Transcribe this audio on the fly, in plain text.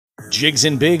Jigs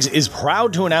and Bigs is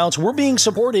proud to announce we're being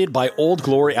supported by Old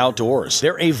Glory Outdoors.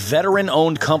 They're a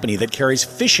veteran-owned company that carries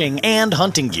fishing and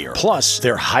hunting gear. Plus,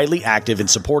 they're highly active in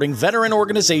supporting veteran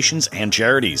organizations and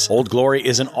charities. Old Glory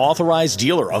is an authorized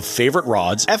dealer of favorite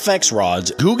rods, FX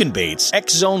rods, Guggen baits,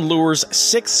 X-Zone lures,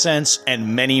 Sixth Sense,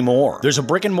 and many more. There's a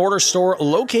brick-and-mortar store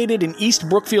located in East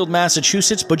Brookfield,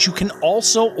 Massachusetts, but you can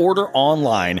also order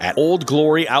online at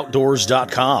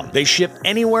oldgloryoutdoors.com. They ship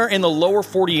anywhere in the lower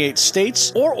 48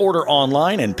 states, or order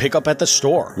online and pick up at the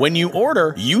store. When you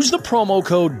order, use the promo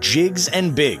code Jigs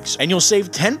and Bigs, and you'll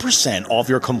save 10% off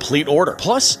your complete order.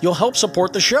 Plus, you'll help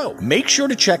support the show. Make sure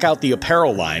to check out the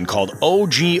apparel line called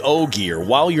OGO Gear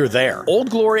while you're there.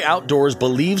 Old Glory Outdoors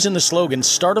believes in the slogan,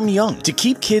 "Start 'em young," to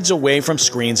keep kids away from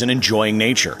screens and enjoying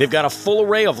nature. They've got a full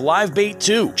array of live bait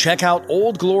too. Check out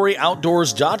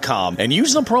oldgloryoutdoors.com and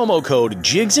use the promo code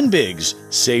Jigs and Bigs.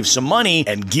 Save some money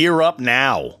and gear up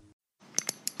now.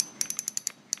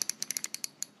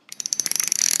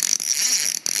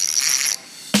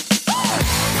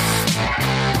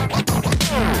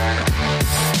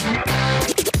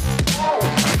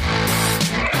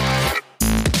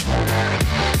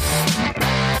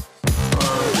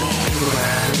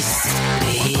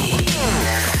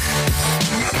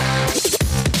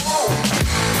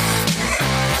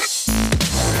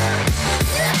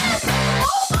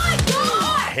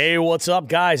 Hey, what's up,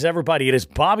 guys? Everybody, it is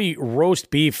Bobby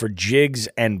Roast Beef for Jigs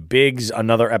and Bigs.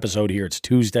 Another episode here. It's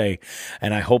Tuesday,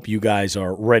 and I hope you guys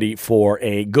are ready for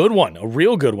a good one, a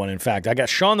real good one. In fact, I got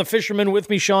Sean the Fisherman with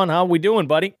me. Sean, how we doing,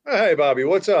 buddy? Hey, Bobby,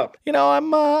 what's up? You know,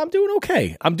 I'm doing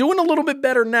okay. I'm doing a little bit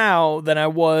better now than I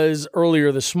was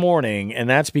earlier this morning, and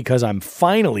that's because I'm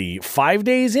finally 5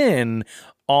 days in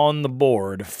on the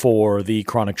board for the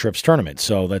Chronic Trips tournament.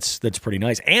 So that's pretty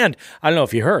nice. And I don't know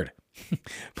if you heard,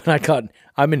 but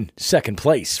I'm in second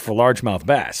place for largemouth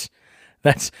bass.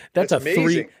 That's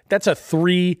amazing. That's a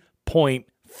 3-point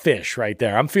fish right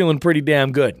there. I'm feeling pretty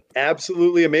damn good.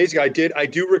 Absolutely amazing. I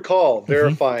do recall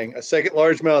verifying a second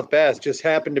largemouth bass just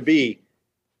happened to be,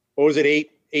 what was it, 8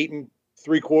 and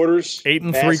 3/4? 8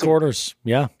 and 3/4.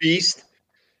 Yeah. Beast.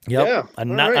 Yep. Yeah. A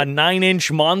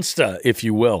 9-inch monster, if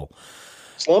you will.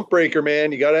 Slump breaker,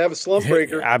 man. You got to have a slump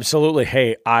breaker. Absolutely.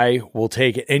 Hey, I will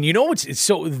take it. And you know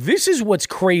so this is what's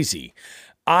crazy.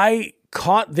 I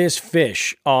caught this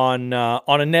fish on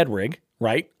a Ned rig,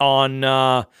 right?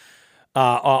 Off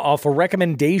a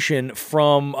recommendation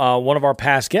from one of our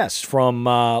past guests from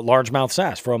Largemouth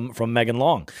Sass, from Megan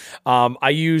Long.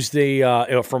 I used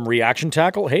the from Reaction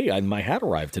Tackle. Hey, my hat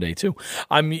arrived today too.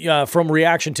 I'm from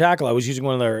Reaction Tackle. I was using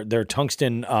one of their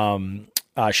tungsten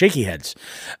shaky heads,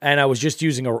 and I was just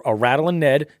using a rattle and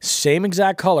Ned, same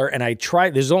exact color, and I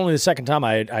tried. This is only the second time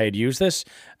I had used this,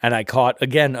 and I caught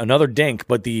again another dink.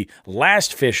 But the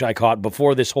last fish I caught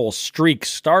before this whole streak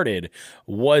started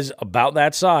was about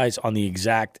that size on the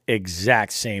exact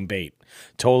same bait.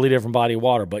 Totally different body of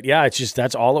water, but yeah, it's just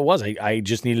that's all it was. I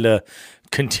just needed to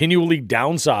continually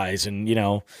downsize, and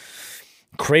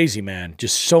crazy, man.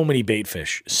 Just so many bait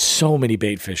fish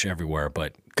everywhere.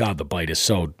 But God, the bite is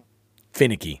so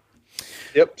finicky.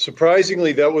 Yep.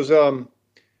 Surprisingly, that was the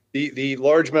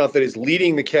largemouth that is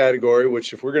leading the category,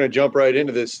 which if we're going to jump right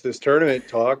into this tournament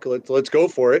talk, let's go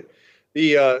for it.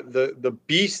 The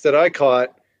beast that I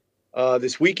caught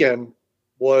this weekend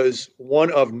was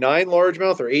one of 9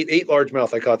 largemouth, or eight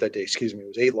largemouth I caught that day. Excuse me. It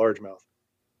was 8 largemouth.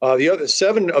 The other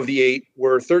 7 of the 8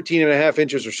 were 13.5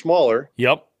 inches or smaller.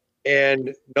 Yep.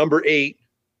 And number 8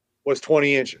 was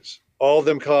 20 inches. All of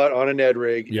them caught on a Ned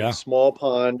rig in a small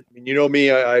pond. I mean, you know me,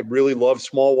 I really love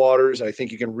small waters. I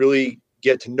think you can really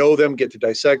get to know them, get to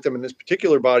dissect them. And this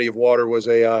particular body of water was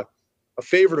a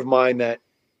favorite of mine that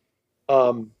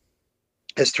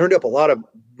has turned up a lot of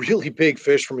really big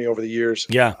fish for me over the years.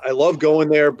 Yeah. I love going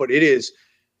there, but it is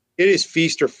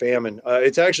feast or famine.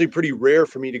 It's actually pretty rare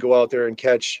for me to go out there and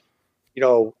catch,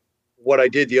 what I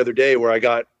did the other day where I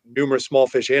got numerous small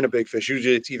fish and a big fish.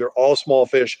 Usually it's either all small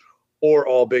fish or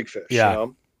all big fish. Yeah.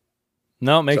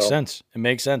 No, it makes sense. It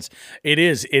makes sense. It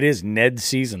is Ned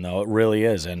season though. It really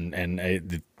is. And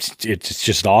it's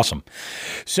just awesome.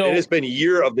 So it has been a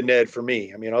year of the Ned for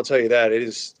me. I mean, I'll tell you that it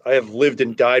is. I have lived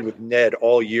and died with Ned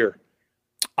all year.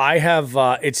 I have,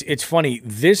 it's funny.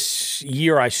 This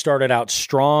year I started out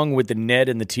strong with the Ned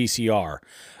and the TCR.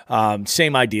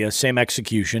 Same idea, same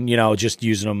execution, just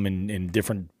using them in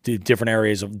different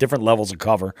areas of different levels of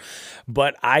cover.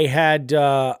 But I had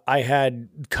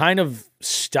kind of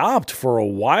stopped for a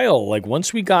while. Like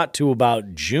once we got to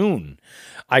about June,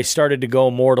 I started to go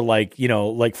more to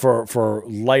like for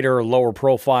lighter, lower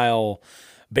profile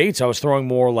baits, I was throwing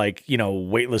more like,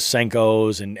 weightless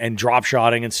Senkos and drop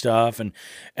shotting and stuff. And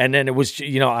then it was,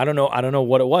 I don't know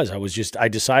what it was. I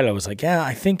decided, I was like, yeah,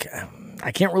 I think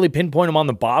I can't really pinpoint them on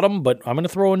the bottom, but I'm going to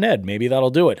throw a Ned. Maybe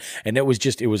that'll do it. And it was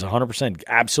 100%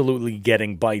 absolutely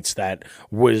getting bites that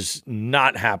was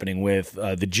not happening with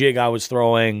the jig I was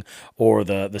throwing, or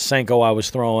the Senko I was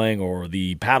throwing, or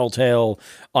the paddle tail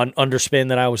underspin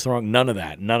that I was throwing. None of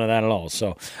that at all.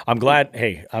 So I'm glad.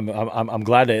 Hey, I'm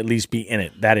glad to at least be in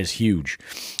it. That is huge.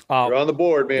 You're on the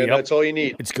board, man. Yep. That's all you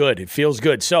need. It's good. It feels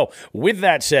good. So with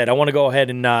that said, I want to go ahead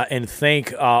and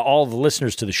thank all the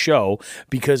listeners to the show,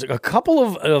 because a couple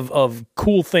of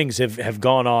cool things have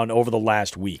gone on over the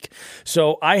last week.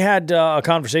 So I had a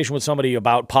conversation with somebody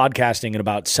about podcasting and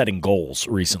about setting goals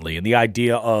recently, and the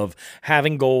idea of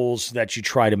having goals that you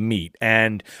try to meet.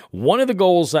 And one of the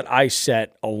goals that I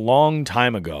set a long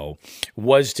time ago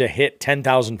was to hit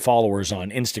 10,000 followers on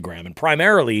Instagram. And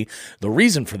primarily the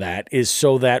reason for that is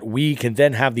so that we can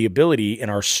then have the ability in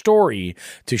our story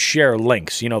to share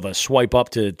links, the swipe up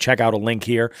to check out a link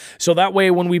here. So that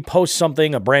way, when we post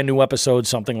something, a brand new episode,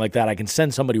 something like that, I can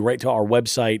send somebody right to our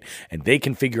website and they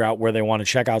can figure out where they want to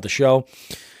check out the show.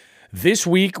 This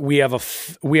week, we have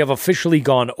officially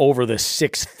gone over the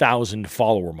 6,000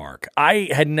 follower mark. I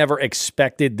had never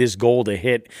expected this goal to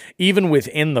hit even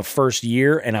within the first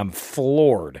year, and I'm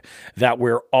floored that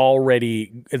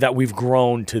we've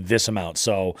grown to this amount.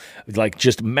 So,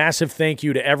 just massive thank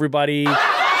you to everybody.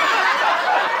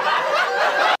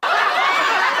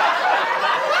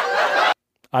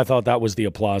 I thought that was the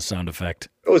applause sound effect.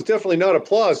 It was definitely not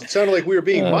applause. It sounded like we were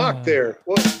being mocked there.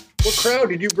 What crowd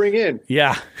did you bring in?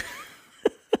 Yeah.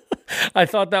 I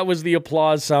thought that was the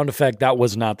applause sound effect. That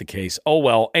was not the case. Oh,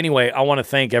 well. Anyway, I want to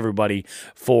thank everybody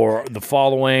for the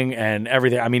following and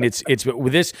everything. I mean, it's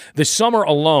with this summer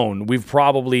alone, we've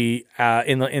probably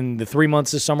in the 3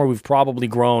 months this summer, we've probably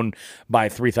grown by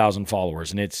 3,000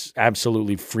 followers, and it's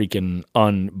absolutely freaking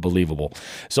unbelievable.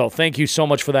 So thank you so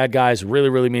much for that, guys. Really,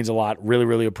 really means a lot. Really,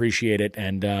 really appreciate it.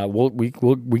 And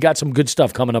we got some good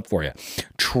stuff coming up for you.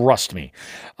 Trust me.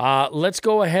 Let's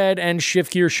go ahead and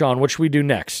shift gears, Sean. What should we do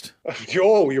next?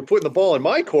 Oh, you're putting the ball in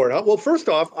my court, huh? Well, first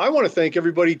off, I want to thank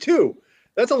everybody too.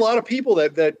 That's a lot of people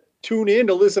that tune in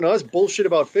to listen to us bullshit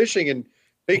about fishing and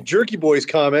make Jerky Boys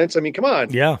comments. I mean, come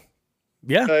on. Yeah.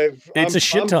 It's a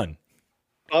shit ton.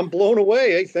 I'm blown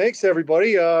away. Hey, thanks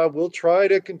everybody. We'll try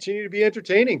to continue to be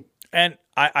entertaining. And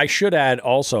I should add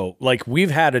also,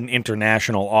 we've had an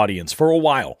international audience for a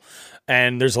while.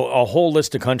 And there's a whole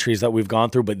list of countries that we've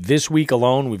gone through. But this week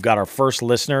alone, we've got our first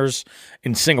listeners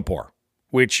in Singapore,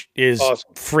 which is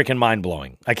awesome. Freaking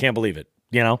mind-blowing. I can't believe it,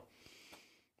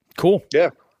 Cool. Yeah.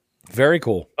 Very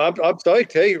cool. I'm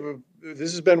psyched. Hey,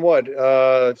 this has been what,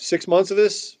 6 months of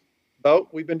this?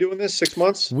 We've been doing this 6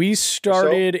 months? We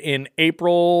started in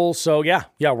April, so yeah,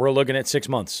 we're looking at 6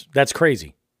 months. That's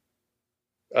crazy.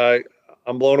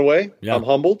 I'm blown away. Yeah. I'm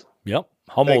humbled. Yep.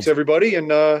 Humbled. Thanks, everybody,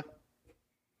 and I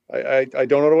don't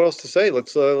know what else to say.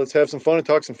 Let's have some fun and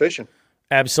talk some fishing.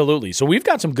 Absolutely. So we've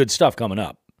got some good stuff coming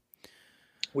up.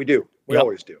 We do. We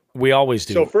always do. We always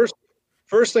do. So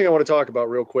first thing I want to talk about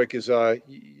real quick is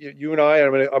you and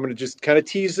I'm gonna just kind of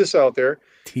tease this out there.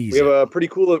 We have a pretty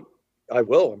cool.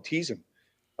 I'm teasing.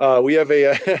 We have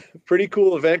a pretty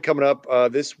cool event coming up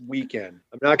this weekend.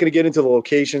 I'm not going to get into the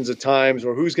locations, the times,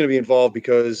 or who's going to be involved,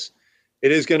 because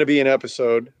it is going to be an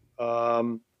episode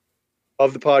of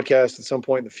the podcast at some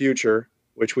point in the future,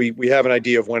 which we have an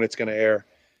idea of when it's going to air.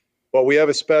 But we have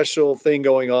a special thing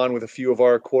going on with a few of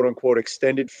our quote-unquote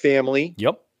extended family.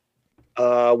 Yep.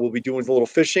 We'll be doing a little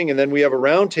fishing, and then we have a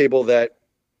roundtable that,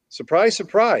 surprise,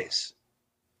 surprise,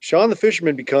 Sean the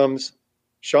Fisherman becomes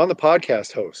Sean the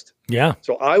podcast host. Yeah.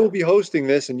 So I will be hosting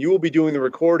this, and you will be doing the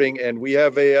recording, and we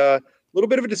have a little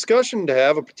bit of a discussion to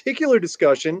have, a particular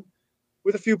discussion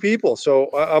with a few people. So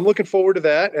I'm looking forward to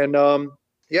that, and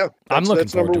yeah, I'm looking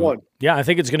forward number to one. It. Yeah, I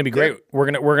think it's going to be great.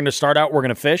 Yeah. We're gonna start out. We're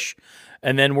gonna fish,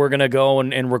 and then we're gonna go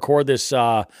and record this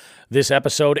this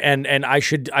episode. And I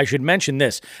should mention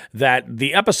this, that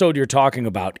the episode you're talking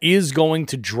about is going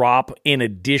to drop in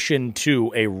addition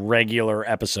to a regular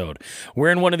episode. We're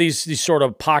in one of these sort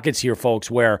of pockets here, folks,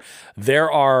 where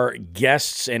there are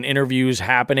guests and interviews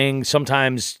happening,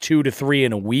 sometimes 2 to 3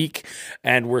 in a week,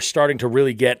 and we're starting to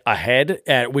really get ahead,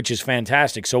 which is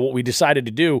fantastic. So what we decided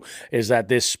to do is that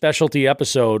this specialty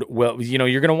episode, well,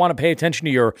 you're going to want to pay attention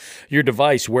to your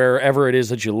device wherever it is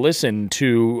that you listen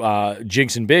to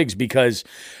Jigs and Bigs, because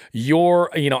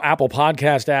your Apple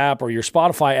Podcast app or your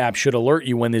Spotify app should alert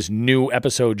you when this new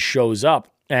episode shows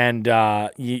up. And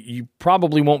you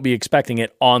probably won't be expecting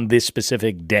it on this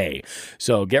specific day.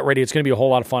 So get ready. It's going to be a whole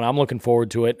lot of fun. I'm looking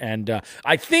forward to it. And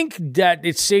I think that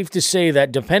it's safe to say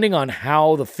that depending on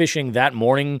how the fishing that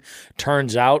morning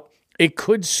turns out, it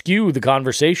could skew the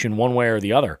conversation one way or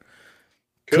the other.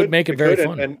 Could make it very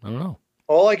fun. And I don't know.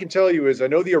 All I can tell you is I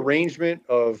know the arrangement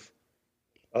of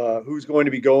who's going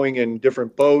to be going in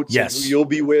different boats, yes, and who you'll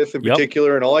be with in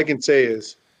particular. And all I can say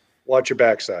is watch your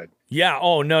backside. Yeah.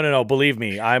 Oh, no. Believe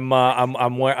me, I'm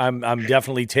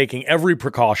definitely taking every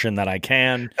precaution that I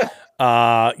can,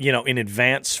 in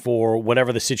advance for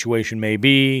whatever the situation may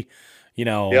be,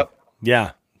 Yep.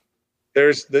 Yeah.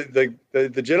 There's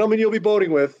the gentleman you'll be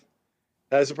boating with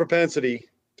has a propensity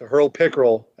to hurl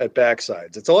pickerel at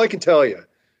backsides. That's all I can tell you.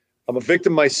 I'm a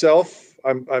victim myself.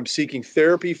 I'm seeking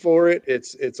therapy for it.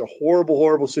 It's a horrible,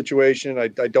 horrible situation. I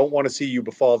don't want to see you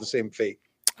befall the same fate.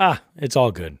 It's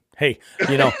all good. Hey,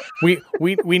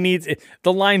 we need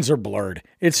the lines are blurred.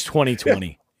 It's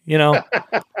 2020,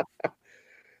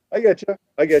 I get you.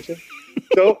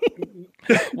 So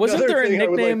wasn't there a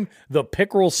nickname, the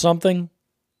pickerel something?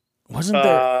 Wasn't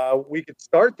there? We could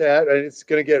start that, and it's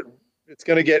gonna get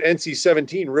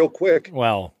NC-17 real quick.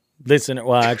 Well,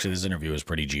 actually, this interview is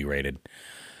pretty G-rated.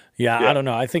 Yeah, I don't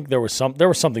know. I think there was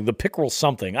something, the pickerel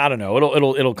something. I don't know.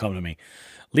 It'll come to me.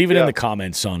 Leave it in the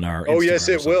comments on our Instagram. Oh, yes,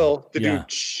 it will.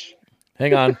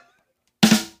 Hang on.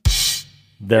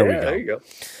 There we go.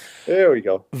 There we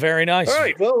go. Very nice. All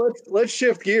right. Well, let's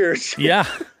shift gears. Yeah.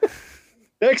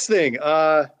 Next thing,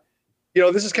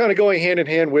 this is kind of going hand in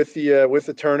hand with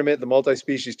the tournament, the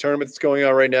multi-species tournament that's going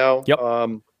on right now. Yep.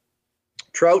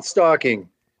 Trout stocking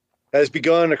has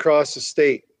begun across the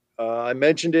state. I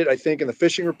mentioned it, I think, in the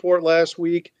fishing report last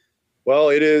week. Well,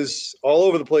 it is all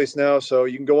over the place now. So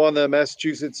you can go on the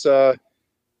Massachusetts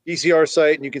ECR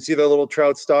site and you can see the little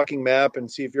trout stocking map and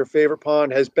see if your favorite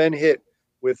pond has been hit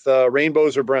with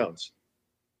rainbows or browns.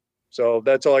 So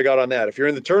that's all I got on that. If you're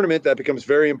in the tournament, that becomes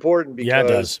very important because,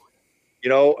 it does.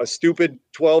 A stupid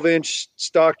 12-inch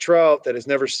stock trout that has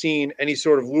never seen any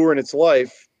sort of lure in its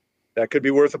life, that could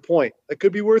be worth a point. That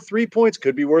could be worth 3 points,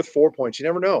 could be worth 4 points. You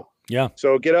never know. Yeah.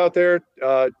 So get out there,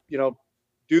 do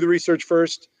the research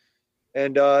first.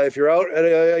 And if you're out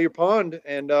at your pond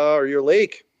and or your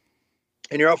lake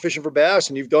and you're out fishing for bass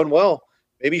and you've done well,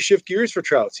 maybe shift gears for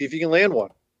trout, see if you can land one.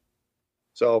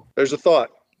 So there's a thought.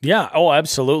 Yeah. Oh,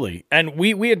 absolutely. And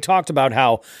we had talked about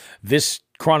how this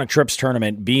Chronic Trips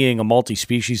tournament being a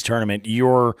multi-species tournament,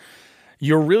 you're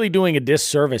really doing a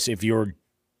disservice if you're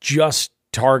just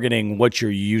targeting what you're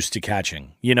used to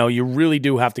catching. You really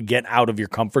do have to get out of your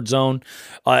comfort zone,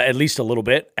 at least a little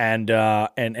bit, and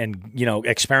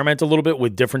experiment a little bit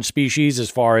with different species as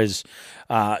far as,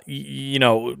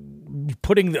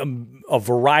 putting a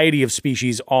variety of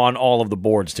species on all of the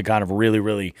boards to kind of really,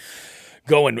 really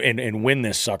go and win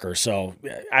this sucker. So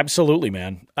absolutely,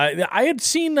 man. I had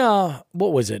seen,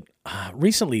 what was it?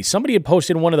 Recently, somebody had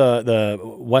posted in one of the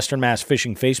Western Mass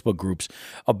Fishing Facebook groups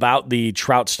about the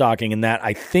trout stocking, and that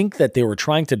I think that they were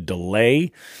trying to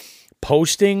delay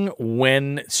posting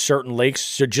when certain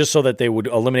lakes, just so that they would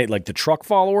eliminate like the truck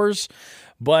followers.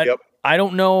 But I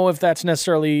don't know if that's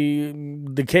necessarily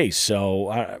the case. So,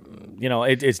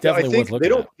 it's definitely worth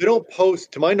looking at. They don't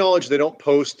post, to my knowledge, they don't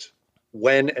post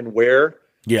when and where.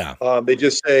 Yeah. They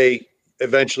just say,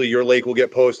 eventually your lake will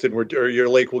get posted or your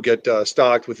lake will get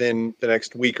stocked within the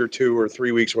next week or 2 or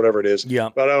 3 weeks, whatever it is. Yeah.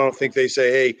 But I don't think they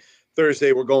say, hey,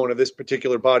 Thursday we're going to this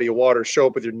particular body of water, show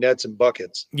up with your nets and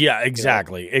buckets. Yeah,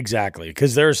 exactly.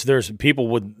 Because there's people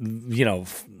with,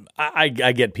 I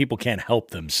get people can't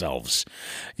help themselves,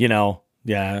 Yeah.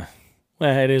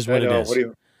 Well, it is what it is.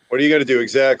 What are you going to do?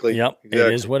 Exactly. Yep.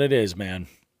 It is what it is, man.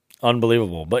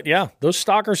 Unbelievable. But yeah, those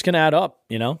stalkers can add up,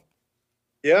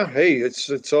 Yeah, hey,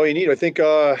 it's all you need. I think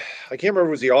I can't remember if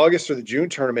it was the August or the June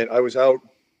tournament. I was out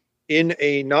in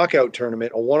a knockout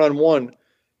tournament, a one-on-one,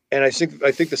 and I think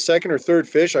the second or third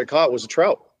fish I caught was a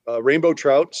trout, a rainbow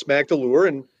trout, smacked a lure,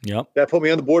 and that put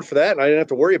me on the board for that, and I didn't have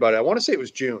to worry about it. I want to say it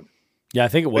was June. Yeah, I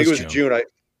think it was June. I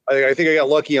think I got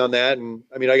lucky on that, and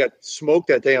I mean I got smoked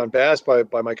that day on bass by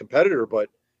my competitor, but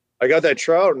I got that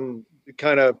trout and it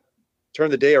kind of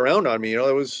turned the day around on me.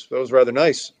 That was rather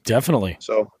nice. Definitely.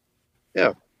 So.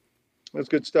 Yeah, that's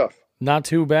good stuff. Not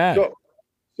too bad.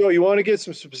 So you want to get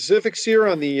some specifics here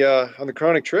on the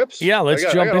Chronic Trips? Yeah, let's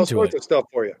jump into it. I got all sorts of stuff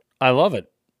for you. I love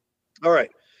it. All right.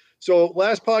 So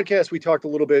last podcast we talked a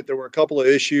little bit. There were a couple of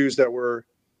issues that were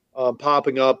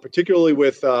popping up, particularly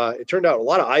with. It turned out a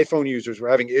lot of iPhone users were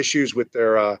having issues with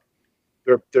their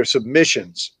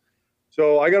submissions.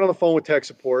 So I got on the phone with tech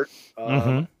support,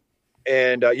 and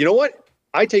you know what?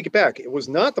 I take it back. It was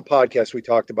not the podcast we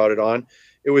talked about it on.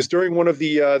 It was during one of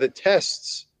the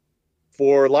tests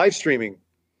for live streaming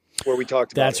where we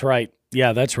talked about That's right.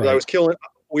 Yeah, that's right.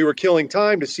 We were killing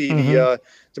time to see to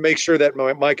make sure that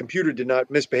my computer did not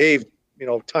misbehave,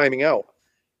 timing out.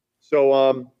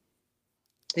 So,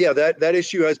 yeah, that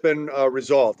issue has been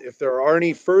resolved. If there are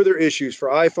any further issues for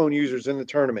iPhone users in the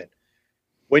tournament,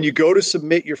 when you go to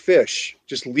submit your fish,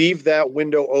 just leave that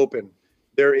window open.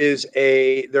 There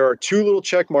are two little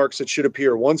check marks that should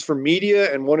appear. One's for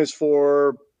media and one is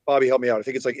for, Bobby, help me out. I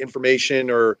think it's like information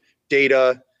or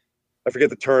data. I forget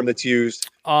the term that's used.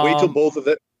 Wait till both of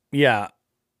them. Yeah.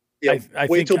 Yeah.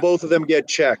 Wait till both of them get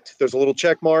checked. There's a little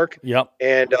check mark. Yep.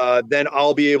 And then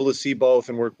I'll be able to see both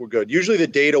and we're good. Usually the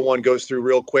data one goes through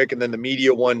real quick and then the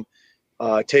media one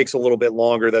takes a little bit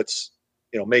longer. That's,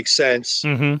 makes sense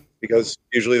because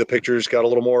usually the picture's got a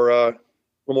little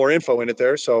more info in it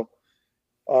there. So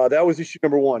that was issue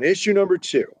number one. Issue number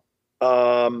two.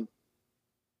 I'm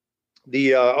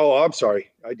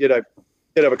sorry. I did have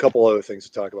a couple other things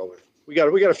to talk about with. We got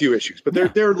a few issues, but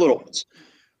they're little ones.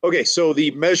 Okay, so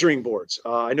the measuring boards.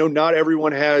 I know not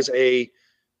everyone has a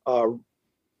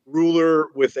ruler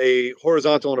with a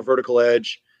horizontal and a vertical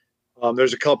edge.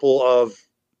 There's a couple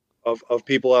of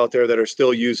people out there that are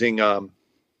still using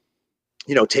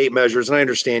tape measures, and I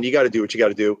understand you got to do what you got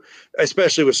to do,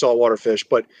 especially with saltwater fish.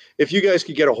 But if you guys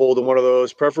could get a hold of one of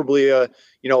those, preferably a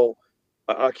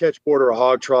catch board or a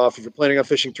hog trough. If you're planning on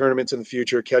fishing tournaments in the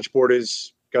future, catch board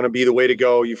is going to be the way to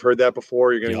go. You've heard that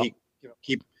before. You're going to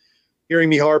keep hearing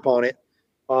me harp on it.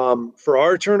 For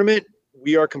our tournament,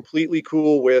 we are completely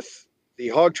cool with the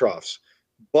hog troughs,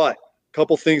 but a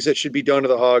couple things that should be done to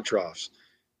the hog troughs.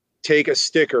 Take a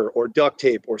sticker or duct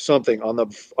tape or something on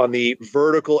the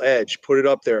vertical edge, put it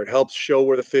up there. It helps show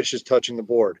where the fish is touching the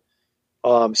board.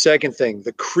 Second thing,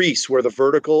 the crease where the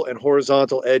vertical and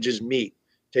horizontal edges meet.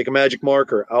 Take a magic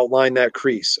marker, outline that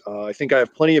crease. I think I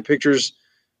have plenty of pictures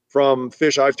from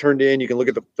fish I've turned in. You can look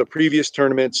at the previous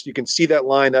tournaments. You can see that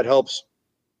line. That helps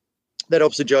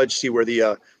the judge see where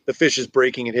the fish is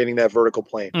breaking and hitting that vertical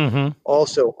plane.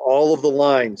 Also, all of the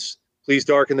lines, please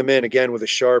darken them in again with a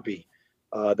Sharpie.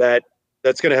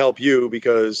 That's going to help you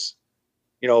because,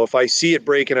 if I see it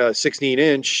breaking a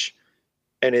 16-inch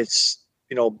and it's,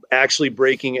 actually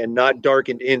breaking and not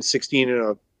darkened in 16 and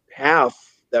a half,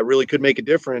 that really could make a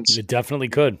difference. It definitely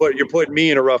could. But you're putting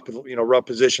me in a rough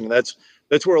position. That's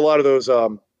where a lot of those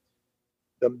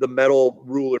the metal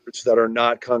rulers that are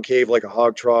not concave like a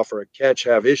hog trough or a catch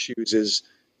have issues. Is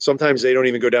sometimes they don't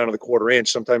even go down to the 1/4 inch.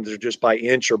 Sometimes they're just by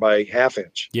inch or by 1/2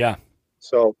 inch. Yeah.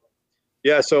 So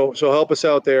help us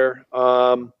out there.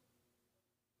 The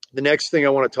next thing I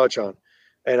want to touch on,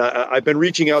 and I've been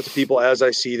reaching out to people as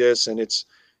I see this, and it's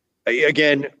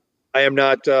again. I am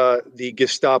not the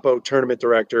Gestapo tournament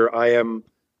director. I am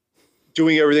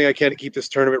doing everything I can to keep this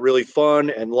tournament really fun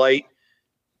and light.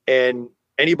 And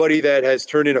anybody that has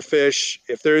turned in a fish,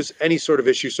 if there's any sort of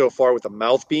issue so far with the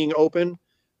mouth being open,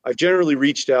 I've generally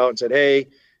reached out and said, hey,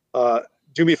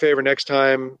 do me a favor next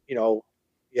time, you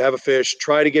have a fish,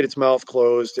 try to get its mouth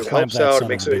closed. It helps out. It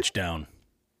makes it down.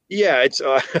 Yeah, it's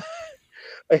I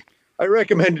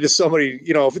recommend it to somebody,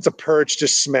 if it's a perch,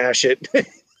 just smash it.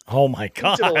 Oh my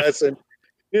God. It's a lesson.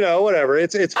 Whatever.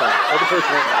 It's fine.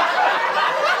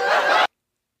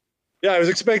 Yeah, I was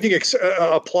expecting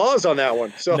applause on that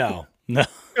one. So no.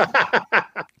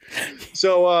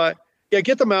 So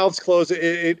get the mouths closed.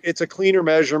 It's a cleaner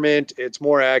measurement. It's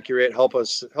more accurate. Help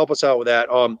us out with that.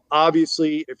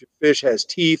 Obviously, if your fish has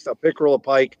teeth, a pickerel, a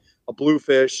pike, a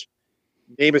bluefish,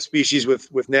 name a species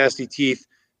with nasty teeth,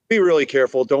 be really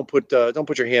careful. Don't put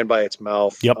your hand by its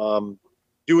mouth. Yep.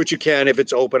 Do what you can. If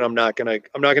it's open, I'm not gonna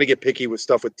get picky with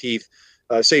stuff with teeth.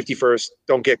 Safety first.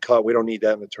 Don't get cut. We don't need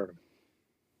that in the tournament.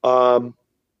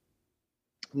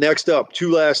 Next up,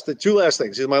 the two last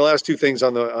things. These are my last two things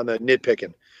on the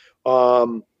nitpicking.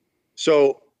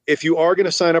 So if you are going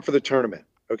to sign up for the tournament,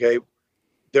 okay,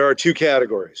 there are two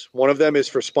categories. One of them is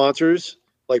for sponsors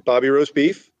like Bobby Roast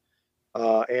Beef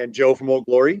and Joe from Old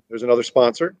Glory. There's another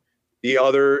sponsor. The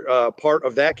other part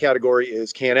of that category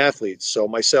is can athletes. So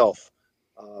myself.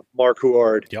 Mark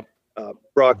Huard,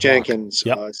 Brock Jenkins,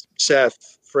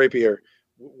 Seth Frappier.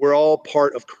 We're all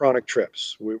part of Chronic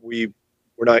Trips. We're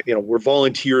not, we're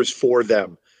volunteers for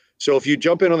them. So if you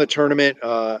jump in on the tournament,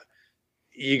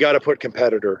 you got to put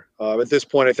competitor. At this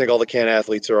point, I think all the can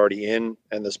athletes are already in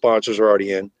and the sponsors are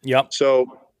already in. Yep. So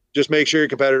just make sure you're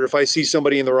competitor. If I see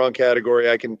somebody in the wrong category,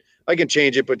 I can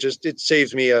change it, but it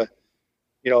saves me a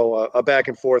back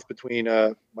and forth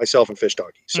between myself and Fish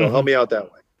Doggy. So help me out that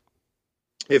way.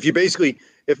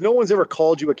 If no one's ever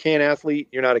called you a can athlete,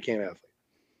 you're not a can athlete.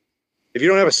 If you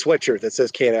don't have a sweatshirt that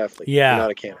says can athlete, Yeah. you're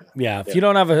not a can athlete. Yeah. If you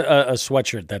don't have a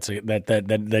sweatshirt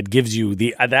that gives you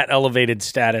that elevated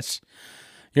status,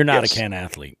 you're not a can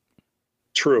athlete.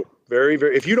 True. Very,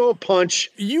 very. If you don't punch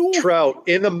trout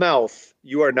in the mouth,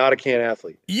 you are not a can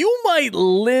athlete. You might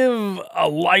live a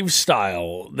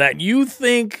lifestyle that you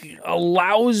think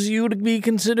allows you to be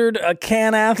considered a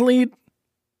can athlete.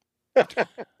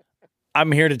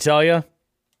 I'm here to tell you.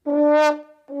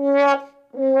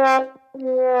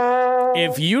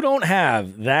 If you don't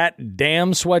have that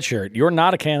damn sweatshirt, you're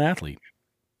not a can athlete.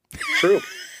 True.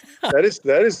 That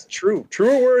is true.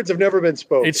 Truer words have never been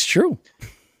spoken. It's true.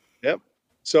 Yep.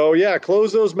 So yeah,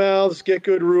 close those mouths, get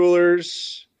good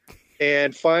rulers.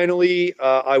 And finally,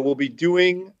 I will be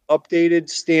doing updated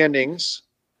standings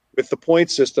with the point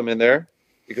system in there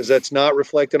because that's not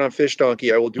reflected on Fish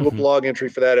Donkey. I will do a blog entry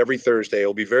for that every Thursday.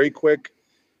 It'll be very quick.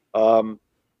 So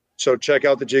check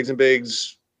out the Jigs and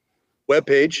Bigs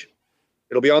webpage.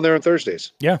 It'll be on there on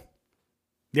Thursdays. Yeah.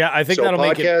 Yeah, I think that'll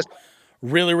make it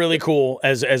really, really cool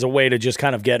as a way to just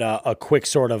kind of get a quick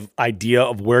sort of idea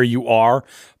of where you are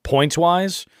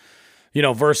points-wise,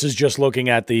 versus just looking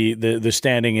at the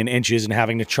standing in inches and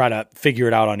having to try to figure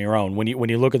it out on your own. When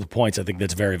you look at the points, I think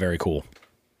that's very, very cool.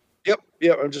 Yep.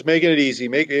 I'm just making it easy.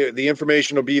 The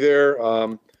information will be there.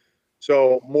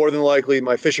 So more than likely,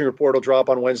 my fishing report will drop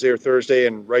on Wednesday or Thursday,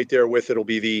 and right there with it will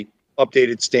be the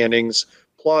updated standings.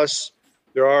 Plus,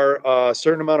 there are a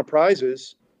certain amount of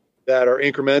prizes that are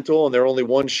incremental, and they're only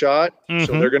one shot, so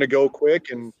they're going to go quick,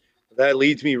 and that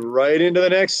leads me right into the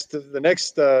next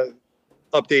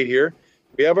update here.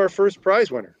 We have our first prize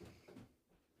winner.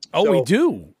 Oh, so we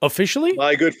do officially.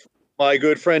 My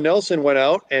good friend Nelson went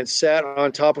out and sat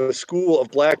on top of a school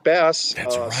of black bass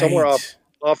somewhere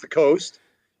off the coast.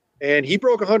 And he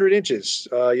broke 100 inches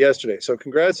yesterday. So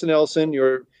congrats to Nelson.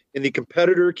 You're in the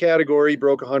competitor category,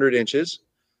 broke 100 inches.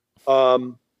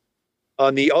 On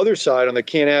the other side, on the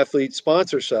Can Athlete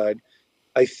sponsor side,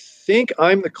 I think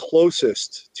I'm the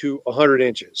closest to 100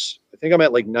 inches. I think I'm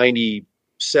at like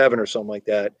 97 or something like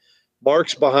that.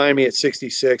 Mark's behind me at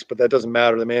 66, but that doesn't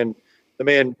matter. The man,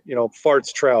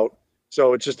 farts trout.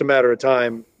 So it's just a matter of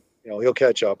time. He'll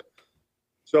catch up.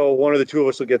 So one of the two of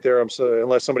us will get there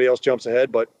unless somebody else jumps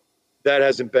ahead, but that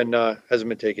hasn't been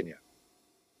taken yet.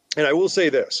 And I will say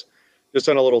this, just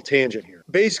on a little tangent here.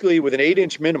 Basically, with an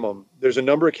 8-inch minimum, there's a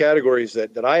number of categories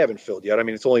that I haven't filled yet. I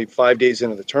mean, it's only 5 days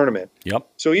into the tournament. Yep.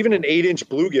 So even an 8-inch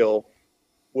bluegill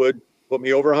would put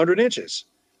me over 100 inches.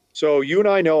 So you and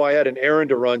I know I had an errand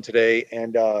to run today,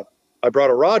 and I brought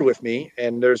a rod with me.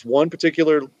 And there's one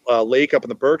particular lake up in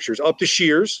the Berkshires, up to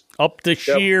Shears. Up to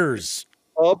Shears,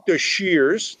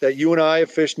 that you and I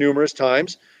have fished numerous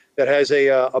times, that has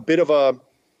a bit of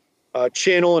a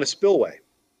channel and a spillway.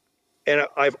 And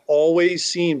I've always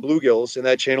seen bluegills in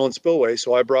that channel and spillway.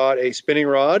 So I brought a spinning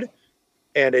rod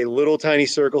and a little tiny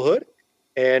circle hood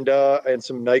and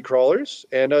some night crawlers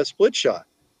and a split shot.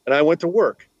 And I went to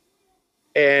work.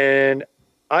 And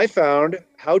I found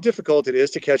how difficult it is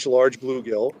to catch a large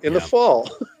bluegill in the fall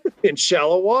in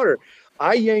shallow water.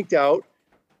 I yanked out,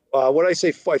 I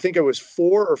think it was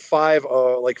 4 or 5,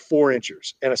 4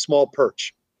 inchers and a small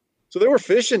perch. So there were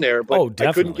fish in there, but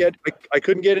I couldn't get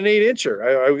an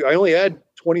 8-incher. I only had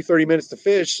 20, 30 minutes to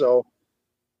fish. So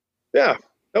yeah,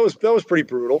 that was pretty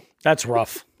brutal. That's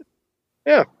rough.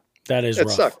 Yeah, that is rough.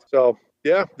 It sucked. So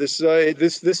yeah, this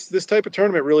type of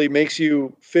tournament really makes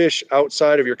you fish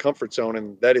outside of your comfort zone.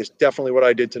 And that is definitely what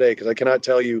I did today. Cause I cannot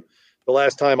tell you the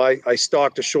last time I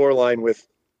stalked a shoreline with,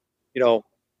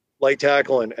 light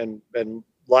tackle and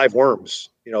live worms,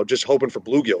 just hoping for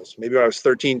bluegills. Maybe when I was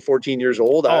 13, 14 years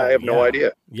old. I have no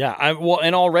idea. Yeah.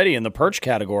 And already in the perch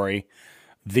category,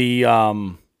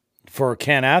 for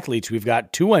Can Athletes, we've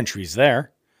got 2 entries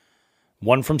there.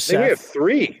 One from Seth. We have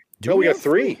 3. We got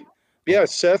 3. Yeah,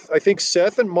 Seth. I think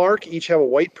Seth and Mark each have a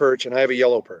white perch, and I have a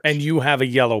yellow perch. And you have a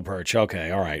yellow perch. Okay.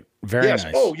 All right. Very nice.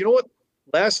 Oh, you know what?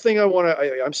 Last thing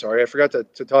I'm sorry. I forgot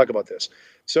to talk about this.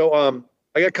 So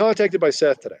I got contacted by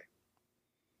Seth today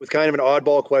with kind of an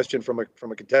oddball question from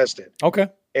a contestant. Okay.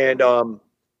 And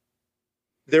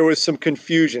there was some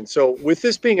confusion. So with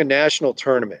this being a national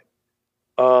tournament,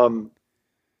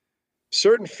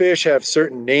 certain fish have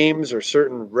certain names or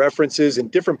certain references in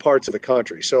different parts of the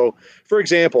country. So, for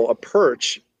example, a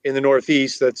perch in the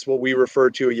Northeast, that's what we refer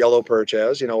to a yellow perch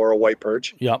as, or a white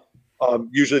perch. Yep.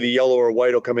 Usually the yellow or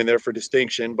white will come in there for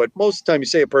distinction, but most of the time you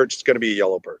say a perch, it's going to be a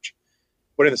yellow perch.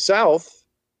 But in the South,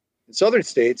 in southern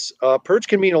states, perch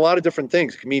can mean a lot of different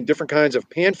things. It can mean different kinds of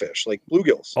panfish, like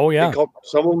bluegills. Oh, yeah.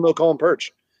 Some of them, they'll call them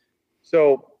perch.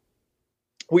 So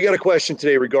we got a question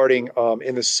today regarding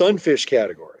in the sunfish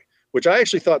category, which I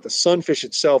actually thought the sunfish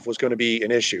itself was going to be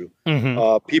an issue.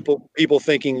 Mm-hmm. People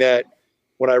thinking that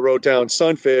when I wrote down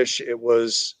sunfish, it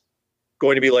was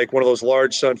going to be like one of those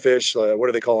large sunfish. What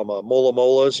do they call them? Mola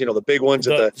molas, the big ones.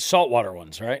 The saltwater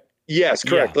ones, right? Yes,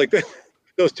 correct. Yeah. Like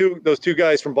those two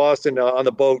guys from Boston on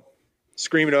the boat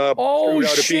screaming up. Oh, out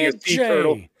shit, of being a sea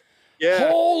turtle. Yeah.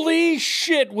 Holy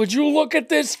shit. Would you look at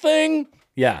this thing?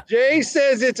 Yeah. Jay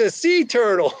says it's a sea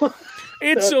turtle.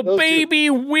 It's a baby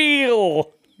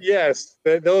wheel. Yes,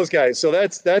 those guys. So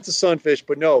that's a sunfish.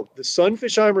 But no, the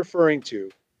sunfish I'm referring to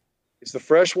is the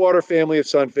freshwater family of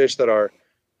sunfish that are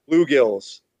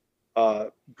bluegills,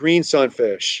 green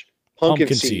sunfish,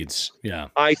 pumpkin seeds. Yeah.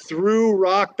 I threw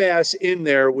rock bass in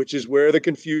there, which is where the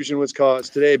confusion was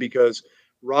caused today, because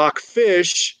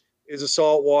rockfish is a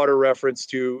saltwater reference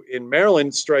to, in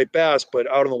Maryland, striped bass, but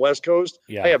out on the West Coast,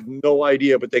 I have no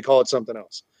idea, but they call it something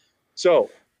else. So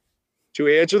to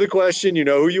answer the question, you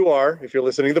know who you are if you're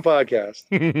listening to the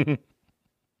podcast.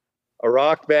 A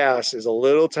rock bass is a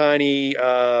little tiny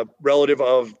relative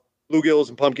of bluegills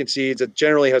and pumpkin seeds. It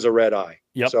generally has a red eye.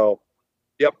 Yep. So,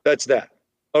 that's that.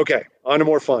 Okay, on to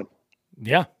more fun.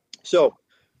 Yeah. So,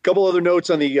 a couple other notes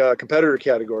on the competitor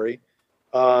category.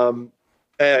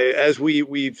 As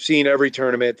we've seen every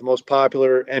tournament, the most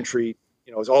popular entry,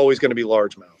 is always going to be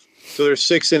largemouth. So there's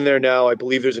 6 in there now. I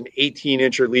believe there's an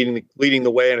 18-incher leading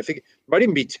the way, and I think it might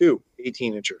even be 2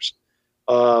 18-inchers.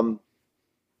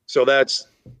 So that's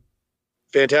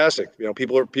fantastic.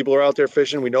 People are out there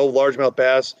fishing. We know largemouth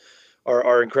bass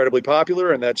are incredibly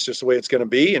popular, and that's just the way it's going to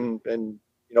be. And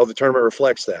the tournament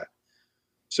reflects that.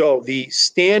 So the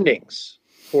standings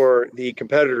for the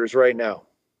competitors right now,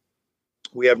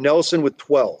 we have Nelson with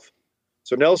 12.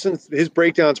 So Nelson, his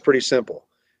breakdown is pretty simple.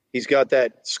 He's got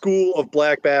that school of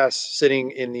black bass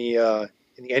sitting in the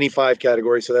NE5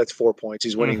 category, so that's 4 points.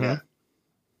 He's winning that.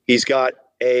 He's got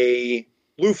a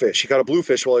bluefish. He caught a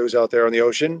bluefish while he was out there on the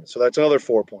ocean, so that's another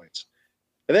 4 points.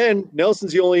 And then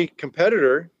Nelson's the only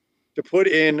competitor to put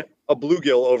in a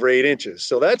bluegill over 8 inches.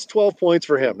 So that's 12 points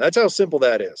for him. That's how simple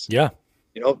that is. Yeah.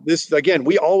 This, again,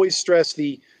 we always stress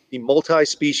the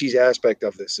multi-species aspect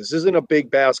of this. This isn't a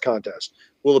big bass contest.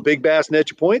 Will a big bass net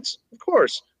you points? Of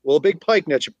course. Will a big pike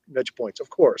net you points? Of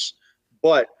course.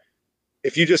 But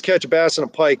if you just catch a bass and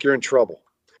a pike, you're in trouble.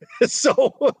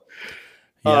 So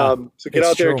get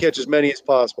out there and catch as many as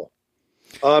possible.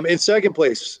 In second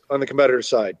place on the competitor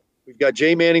side, we've got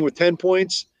Jay Manning with 10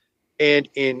 points. And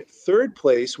in third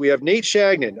place, we have Nate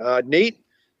Shagnon. Nate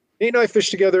and I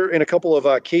fished together in a couple of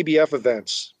KBF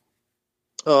events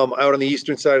out on the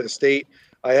eastern side of the state.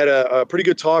 I had a pretty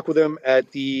good talk with him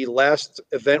at the last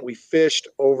event we fished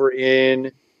over in,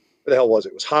 where the hell was it?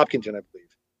 It was Hopkinton, I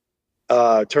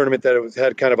believe. Tournament that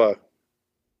had kind of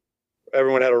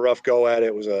everyone had a rough go at it.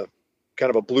 It was a kind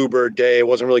of a bluebird day. It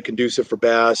wasn't really conducive for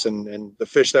bass, and the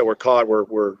fish that were caught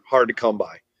were hard to come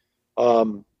by.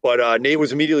 But Nate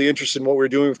was immediately interested in what we were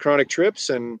doing with Chronic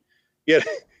Trips, and he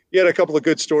had a couple of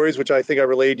good stories, which I think I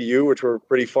relayed to you, which were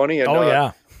pretty funny.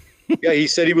 And, he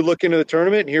said he would look into the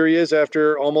tournament, and here he is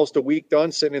after almost a week done,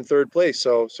 sitting in third place.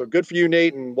 So good for you,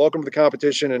 Nate, and welcome to the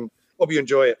competition, and hope you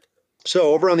enjoy it. So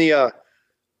over on the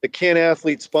Can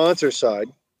Athlete sponsor side,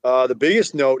 the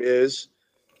biggest note is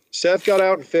Seth got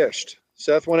out and fished.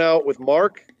 Seth went out with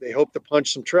Mark. They hoped to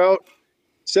punch some trout.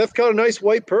 Seth caught a nice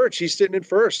white perch. He's sitting in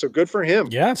first, so good for him.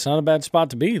 Yeah, it's not a bad spot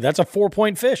to be. That's a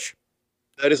 4-point fish.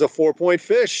 That is a 4-point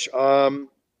fish.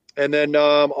 And then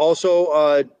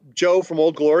also Joe from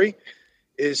Old Glory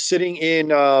is sitting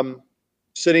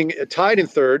tied in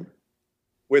third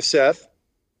with Seth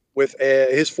with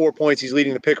his 4 points. He's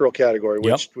leading the pickerel category,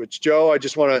 which Joe, I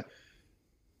just want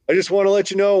to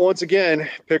let you know once again,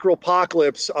 Pickerel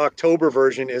Apocalypse October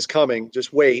version is coming.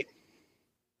 Just wait.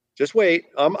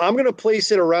 I'm going to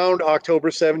place it around October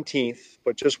 17th,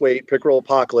 but just wait. Pickerel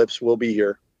Apocalypse will be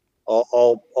here.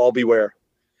 I'll beware.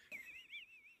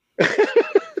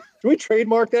 Do we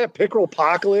trademark that? Pickerel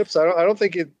Apocalypse? I don't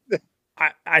think it.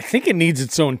 I think it needs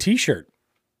its own T-shirt.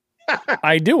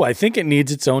 I do. I think it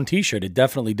needs its own T-shirt. It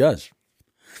definitely does.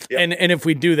 Yep. And if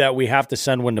we do that, we have to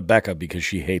send one to Becca because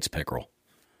she hates pickerel.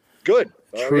 Good.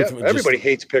 Everybody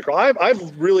hates pickerel.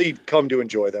 I've really come to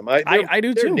enjoy them. I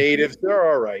do too. They're natives.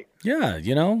 They're all right. Yeah,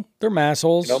 they're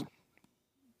massholes.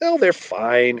 No, they're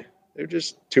fine. They're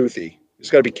just toothy. You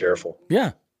just got to be careful.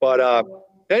 Yeah. But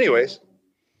anyways.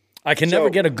 I can never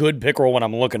get a good pickerel when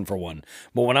I'm looking for one.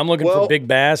 But when I'm looking for big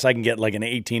bass, I can get like an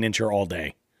 18-incher all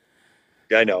day.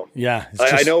 Yeah, I know. Yeah.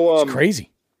 I know. It's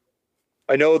crazy.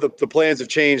 I know the plans have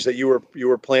changed, that you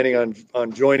were planning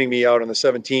on joining me out on the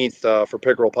 17th for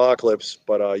Pickerel Apocalypse,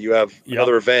 but you have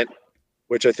another event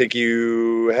which I think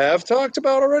you have talked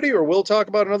about already, or will talk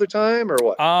about another time, or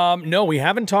what? No, we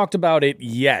haven't talked about it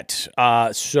yet.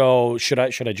 So should I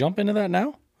jump into that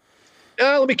now?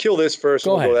 Let me kill this first.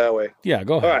 Go ahead. We'll go that way. Yeah,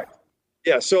 go ahead. All right.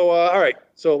 Yeah. So all right.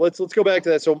 So let's go back to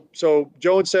that. So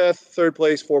Joe and Seth, third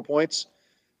place, 4 points.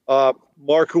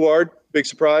 Mark Huard, big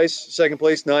surprise, second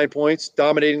place, 9 points,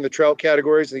 dominating the trout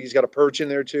categories. I think he's got a perch in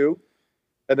there too.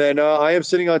 And then I am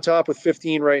sitting on top with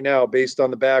 15 right now, based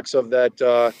on the backs of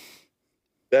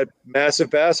that massive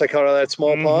bass I caught out of that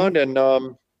small pond. And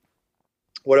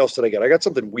what else did I get? I got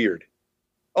something weird.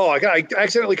 Oh, I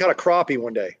accidentally caught a crappie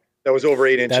one day that was over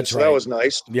 8 inches. That's so right. that was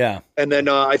nice. Yeah. And then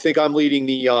I think I'm leading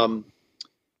the I'm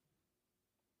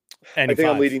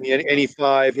leading the any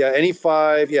 5. Yeah, any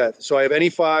 5. Yeah. So I have any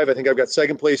 5. I think I've got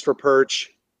second place for perch,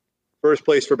 first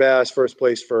place for bass, first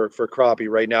place for crappie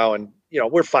right now. And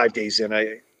we're 5 days in.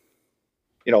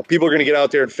 People are going to get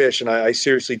out there and fish, and I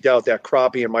seriously doubt that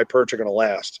crappie and my perch are going to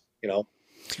last.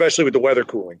 Especially with the weather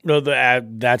cooling. No,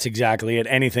 that's exactly it.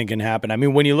 Anything can happen. I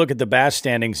mean, when you look at the bass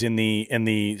standings in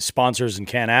the sponsors and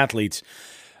can athletes,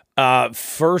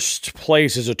 first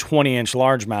place is a 20-inch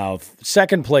largemouth.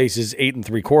 Second place is 8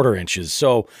 3/4 inches.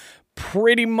 So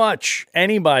pretty much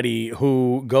anybody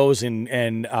who goes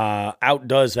and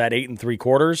outdoes that 8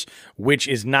 3/4, which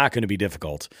is not going to be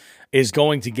difficult, is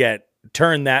going to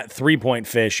turn that 3-point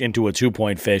fish into a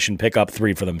 2-point fish and pick up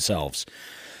 3 for themselves.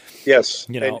 Yes.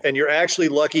 And you're actually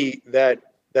lucky that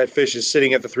fish is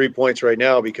sitting at the 3 points right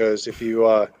now, because if you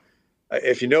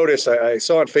notice, I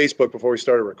saw on Facebook before we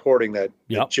started recording that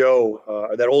Joe,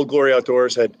 that Old Glory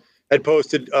Outdoors had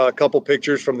posted a couple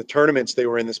pictures from the tournaments they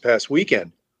were in this past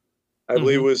weekend. I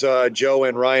believe it was Joe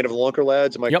and Ryan of the Lunker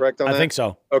Lads. Am I correct on that? I think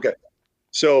so. Okay.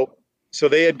 So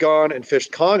they had gone and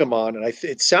fished Congamon, and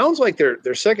it sounds like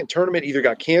their second tournament either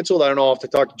got canceled. I don't know. I'll have to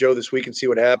talk to Joe this week and see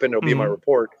what happened. It'll be in my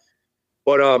report.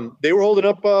 But they were holding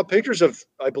up pictures of,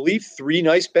 I believe, 3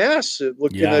 nice bass. It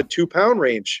looked in the 2-pound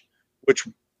range, which,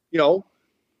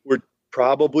 were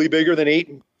probably bigger than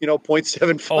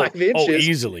 0.75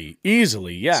 inches. Oh,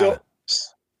 easily, yeah.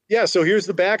 So here's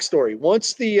the backstory.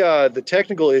 Once the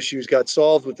technical issues got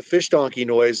solved with the fish donkey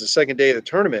noise the second day of the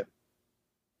tournament,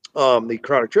 the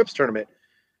Chronic Trips tournament,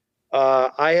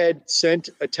 I had sent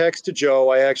a text to Joe.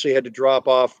 I actually had to drop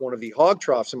off one of the hog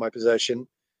troughs in my possession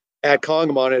at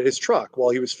Congamon at his truck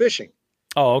while he was fishing.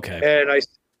 Oh, okay. And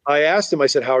I asked him, I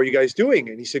said, "How are you guys doing?"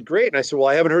 And he said, "Great." And I said, "Well,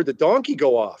 I haven't heard the donkey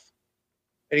go off."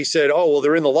 And he said, "Oh, well,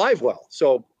 they're in the live well."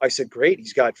 So I said, "Great.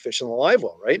 He's got fish in the live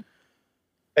well, right?"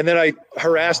 And then I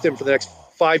harassed him for the next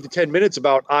 5 to 10 minutes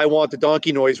about, I want the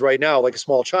donkey noise right now, like a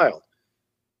small child.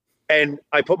 And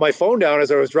I put my phone down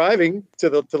as I was driving to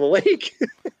the lake,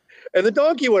 and the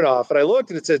donkey went off. And I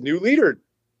looked, and it said, "New leader,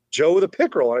 Joe with a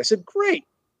pickerel." And I said, "Great."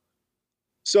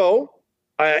 So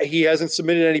he hasn't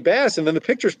submitted any bass, and then the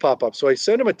pictures pop up. So I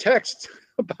sent him a text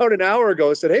about an hour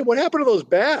ago. I said, "Hey, what happened to those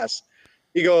bass?"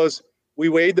 He goes, "We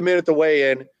weighed them in at the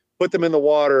weigh-in, put them in the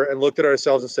water, and looked at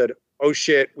ourselves and said, oh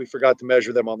shit, we forgot to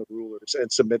measure them on the rulers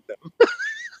and submit them."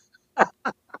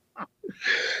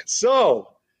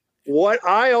 So what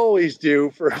I always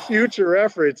do for future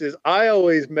reference is I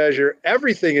always measure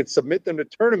everything and submit them to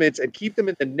tournaments and keep them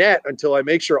in the net until I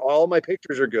make sure all of my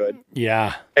pictures are good.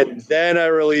 Yeah. And then I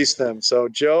release them. So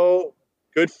Joe,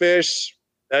 good fish.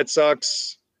 That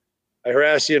sucks. I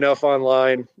harassed you enough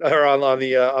online or on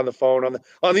the phone,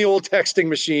 on the old texting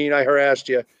machine. I harassed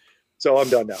you. So I'm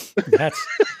done now.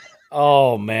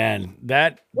 Oh man.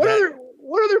 What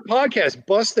other podcasts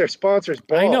bust their sponsors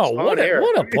balls? I know. What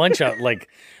a bunch of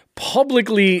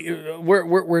publicly,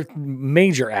 we're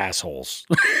major assholes.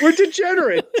 We're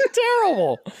degenerate.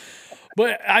 Terrible.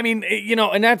 But I mean,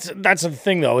 and that's the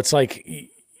thing though. It's like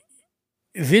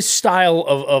this style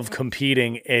of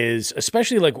competing is,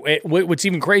 especially like what's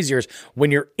even crazier is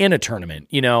when you're in a tournament,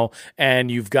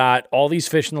 and you've got all these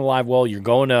fish in the live well, you're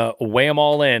going to weigh them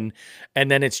all in,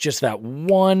 and then it's just that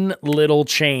one little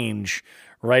change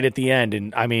right at the end.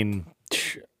 And I mean,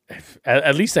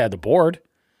 at least I had the board.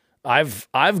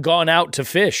 I've gone out to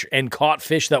fish and caught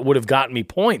fish that would have gotten me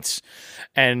points,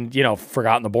 and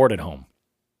forgotten the board at home.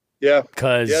 Yeah,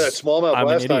 because that smallmouth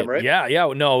last time, right? Yeah.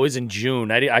 No, it was in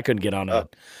June. I couldn't get on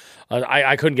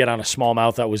I couldn't get on a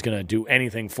smallmouth that was going to do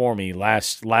anything for me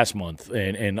last month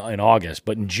in August.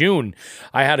 But in June,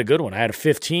 I had a good one. I had a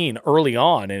 15 early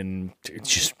on, and it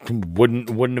just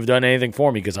wouldn't have done anything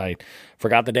for me because I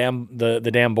forgot the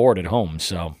damn board at home.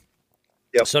 So.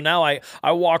 Yep. So now I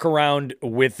walk around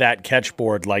with that catch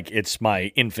board like it's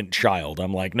my infant child.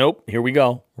 I'm like, nope, here we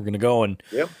go. We're going to go and,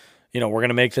 we're going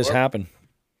to make this happen.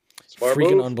 Smart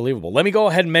freaking move. unbelievable. Let me go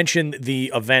ahead and mention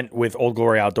the event with Old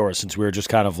Glory Outdoors, since we were just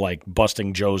kind of like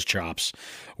busting Joe's chops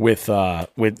with the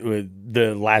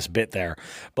last bit there.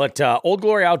 But Old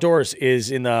Glory Outdoors is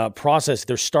in the process.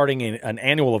 They're starting an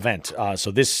annual event.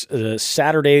 So this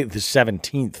Saturday, the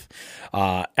 17th,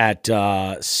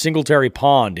 at Singletary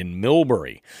Pond in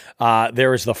Millbury,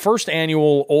 there is the first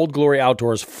annual Old Glory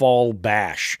Outdoors Fall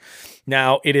Bash.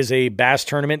 Now, it is a bass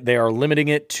tournament. They are limiting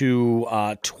it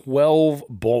to 12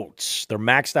 boats. They're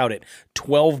maxed out at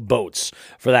 12 boats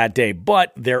for that day,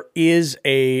 but there is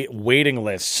a waiting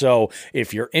list. So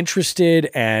if you're interested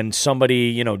and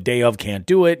somebody, day of can't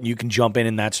do it, you can jump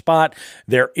in that spot.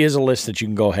 There is a list that you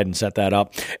can go ahead and set that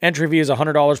up. Entry fee is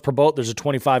 $100 per boat. There's a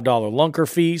 $25 lunker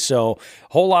fee, so a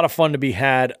whole lot of fun to be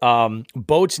had.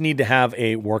 Boats need to have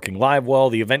a working live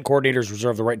well. The event coordinators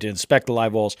reserve the right to inspect the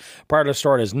live wells prior to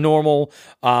start as normal.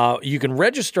 You can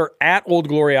register at Old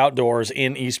Glory Outdoors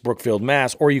in East Brookfield,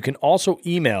 Mass., or you can also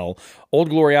email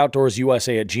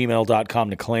oldgloryoutdoorsusa@gmail.com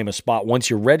to claim a spot. Once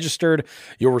you're registered,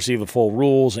 you'll receive the full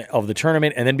rules of the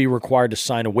tournament and then be required to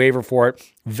sign a waiver for it.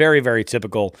 Very, very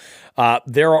typical.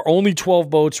 There are only 12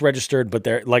 boats registered, but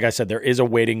like I said, there is a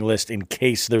waiting list in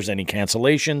case there's any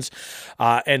cancellations.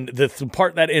 And the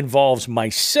part that involves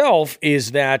myself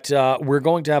is that we're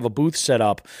going to have a booth set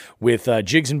up with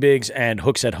Jigs and Bigs and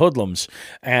Hooks at Hoodlums,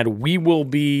 and we will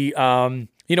be... we're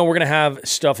going to have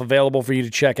stuff available for you to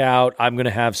check out. I'm going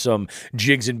to have some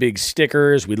Jigs and Bigs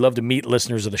stickers. We'd love to meet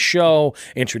listeners of the show,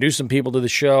 introduce some people to the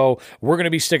show. We're going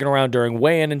to be sticking around during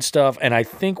weigh-in and stuff, and I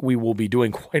think we will be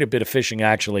doing quite a bit of fishing,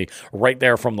 actually, right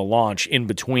there from the launch in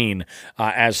between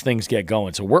as things get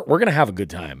going. So we're going to have a good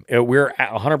time. We're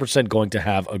 100% going to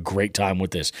have a great time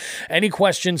with this. Any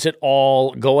questions at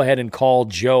all, go ahead and call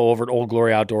Joe over at Old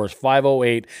Glory Outdoors,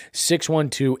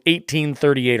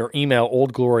 508-612-1838, or email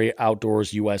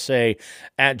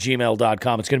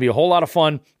oldgloryoutdoorsusa@gmail.com. It's going to be a whole lot of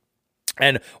fun.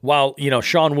 And while,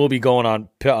 Sean will be going on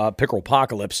Pickerel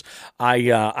Apocalypse,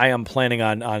 I am planning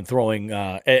on throwing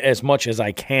as much as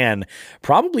I can.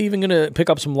 Probably even going to pick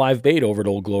up some live bait over at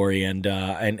Old Glory and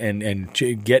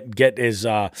get as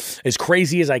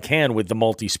crazy as I can with the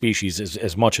multi-species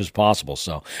as much as possible.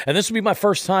 So, and this will be my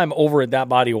first time over at that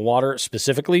body of water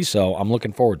specifically, so I'm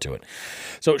looking forward to it.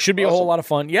 So it should be a whole lot of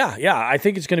fun. Yeah, I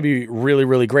think it's going to be really,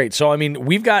 really great. So, I mean,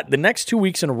 we've got the next 2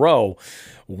 weeks in a row.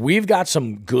 We've got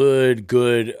some good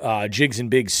Jigs and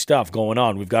Bigs stuff going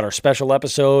on. We've got our special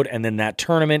episode, and then that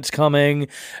tournament's coming.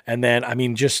 And then,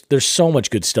 there's so much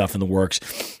good stuff in the works.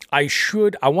 I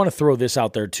want to throw this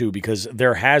out there too, because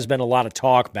there has been a lot of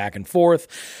talk back and forth.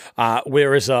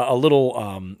 There is a little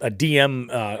DM,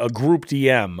 a group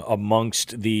DM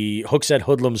amongst the Hooks at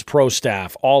Hoodlums pro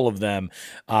staff, all of them,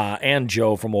 and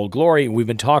Joe from Old Glory. We've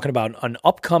been talking about an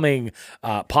upcoming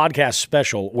podcast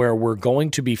special where we're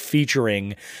going to be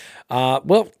featuring, a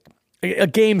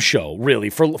game show, really,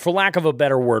 for lack of a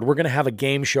better word. We're going to have a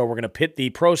game show. We're going to pit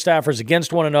the pro staffers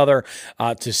against one another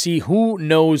to see who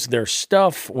knows their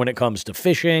stuff when it comes to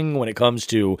fishing, when it comes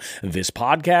to this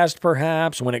podcast,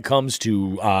 perhaps, when it comes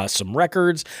to some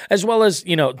records, as well as,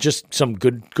 just some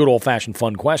good old-fashioned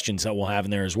fun questions that we'll have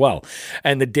in there as well.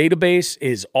 And the database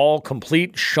is all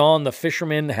complete. Sean, the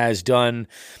fisherman, has done,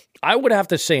 I would have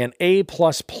to say, an A++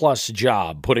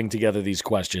 job putting together these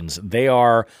questions. They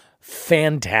are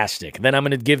fantastic. Then I'm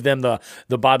going to give them the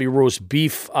Bobby roast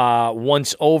beef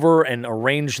once over and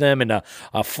arrange them in a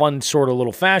fun sort of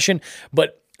little fashion.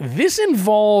 But this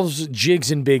involves Jigs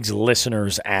and Bigs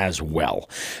listeners as well.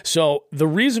 So the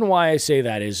reason why I say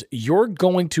that is you're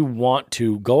going to want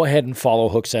to go ahead and follow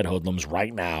Hooks at Hoodlums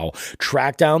right now,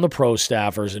 track down the pro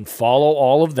staffers and follow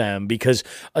all of them, because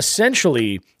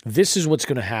essentially this is what's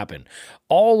going to happen.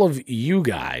 All of you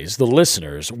guys, the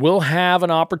listeners, will have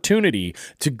an opportunity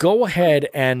to go ahead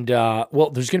and, there's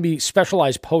going to be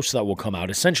specialized posts that will come out,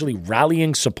 essentially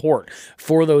rallying support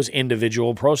for those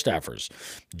individual pro staffers.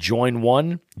 Join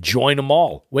one, join them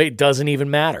all. Wait, it doesn't even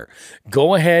matter.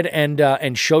 Go ahead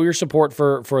and show your support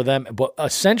for them. But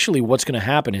essentially what's going to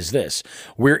happen is this.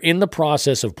 We're in the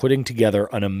process of putting together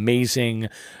an amazing,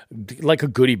 like a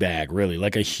goodie bag, really,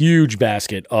 like a huge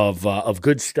basket of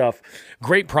good stuff.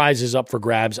 Great prizes up for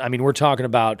grabs. I mean, we're talking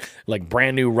about like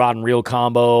brand new rod and reel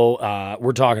combo.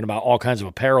 We're talking about all kinds of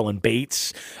apparel and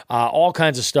baits, all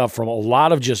kinds of stuff from a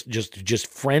lot of just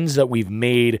friends that we've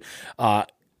made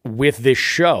with this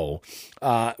show,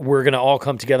 we're going to all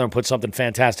come together and put something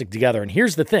fantastic together. And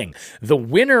here's the thing. The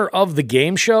winner of the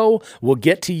game show will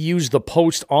get to use the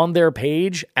post on their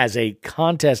page as a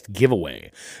contest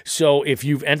giveaway. So if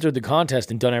you've entered the contest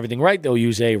and done everything right, they'll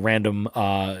use a random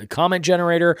comment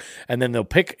generator, and then they'll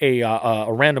pick a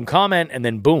random comment, and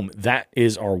then boom, that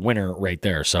is our winner right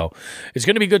there. So it's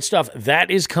going to be good stuff. That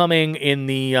is coming in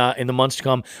the months to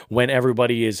come, when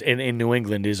everybody is in New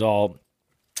England is all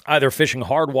either fishing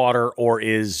hard water or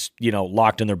is,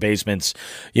 locked in their basements,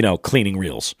 cleaning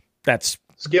reels. That's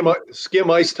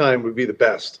skim ice time would be the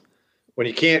best. When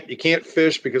you can't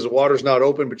fish because the water's not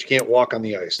open, but you can't walk on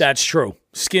the ice. That's true.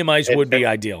 Skim ice would be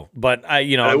ideal. But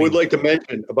I would like to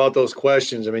mention about those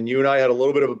questions. I mean, you and I had a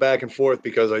little bit of a back and forth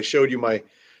because I showed you my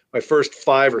first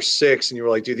 5 or 6, and you were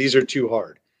like, dude, these are too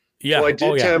hard. Yeah. So I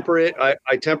did temper it.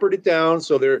 I tempered it down.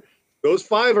 So those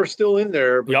 5 are still in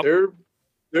there, but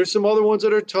there's some other ones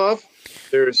that are tough.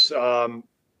 There's, I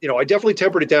definitely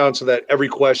tempered it down so that every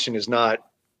question is not,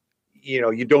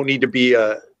 you don't need to be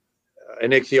an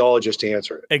ichthyologist to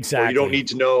answer it. Exactly. Or you don't need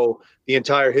to know the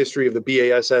entire history of the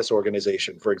BASS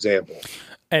organization, for example.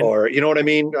 Or, you know what I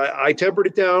mean? I tempered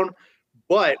it down,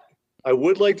 but I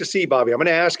would like to see, Bobby, I'm going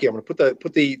to ask you, I'm going to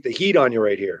put the heat on you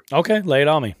right here. Okay. Lay it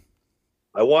on me.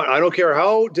 I don't care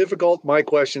how difficult my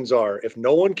questions are. If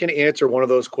no one can answer one of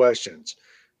those questions,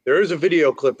 there is a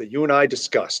video clip that you and I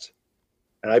discussed,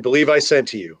 and I believe I sent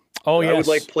to you. Oh, yes. I would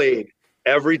like played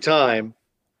every time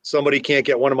somebody can't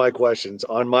get one of my questions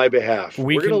on my behalf.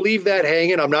 We're going to leave that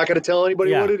hanging. I'm not going to tell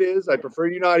anybody what it is. I prefer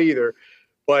you not either.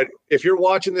 But if you're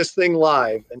watching this thing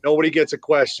live and nobody gets a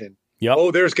question,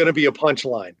 there's going to be a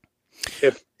punchline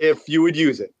if you would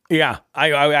use it. Yeah,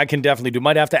 I can definitely do.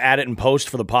 Might have to add it in post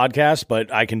for the podcast,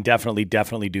 but I can definitely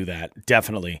do that.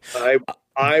 Definitely.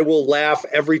 I will laugh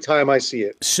every time I see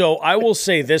it. So I will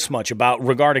say this much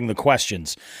regarding the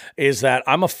questions is that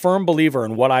I'm a firm believer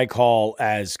in what I call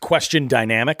as question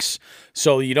dynamics.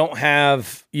 So you don't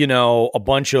have, a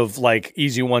bunch of like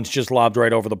easy ones just lobbed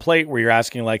right over the plate where you're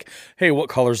asking like, hey, what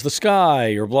color's the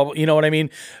sky or blah, blah, you know what I mean?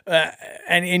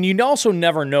 And you also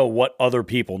never know what other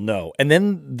people know. And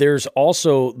then there's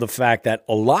also the fact that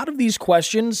a lot of these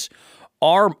questions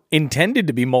are intended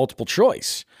to be multiple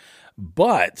choice,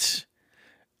 but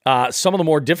some of the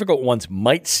more difficult ones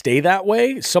might stay that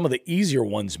way. Some of the easier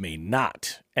ones may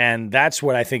not. And that's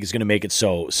what I think is going to make it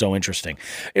so interesting.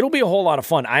 It'll be a whole lot of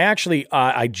fun. I actually,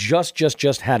 I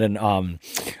just had an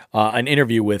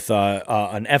interview with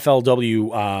an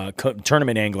FLW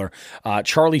tournament angler,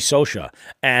 Charlie Sosha,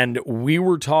 and we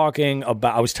were talking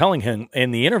about. I was telling him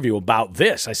in the interview about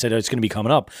this. I said it's going to be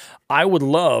coming up. I would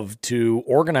love to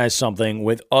organize something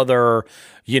with other,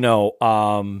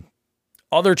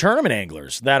 other tournament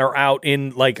anglers that are out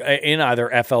in either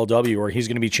FLW or he's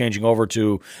going to be changing over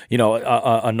to,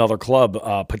 another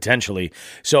club potentially.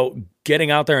 So getting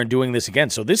out there and doing this again.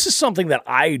 So this is something that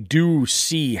I do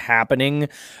see happening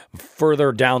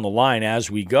further down the line as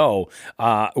we go.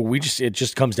 It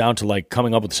just comes down to like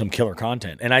coming up with some killer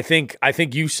content. And I think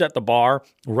you set the bar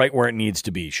right where it needs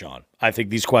to be, Sean. I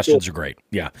think these questions are great.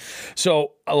 Yeah.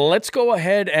 So let's go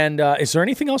ahead and is there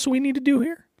anything else we need to do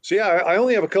here? So yeah, I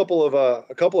only have a couple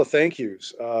of thank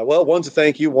yous. Well, one's a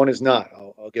thank you, one is not.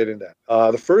 I'll get into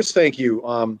that. The first thank you,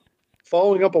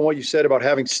 following up on what you said about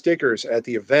having stickers at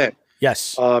the event.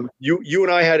 Yes. You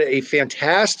and I had a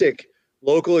fantastic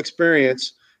local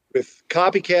experience with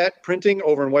Copycat Printing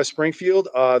over in West Springfield.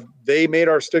 They made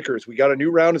our stickers. We got a new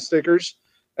round of stickers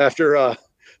after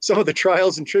some of the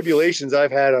trials and tribulations I've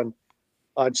had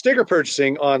on sticker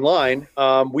purchasing online.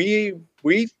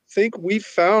 We think we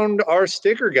found our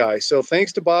sticker guy. So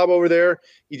thanks to Bob over there.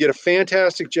 He did a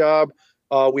fantastic job.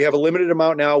 We have a limited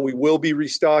amount now. We will be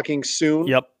restocking soon.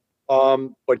 Yep.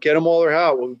 But get them while they're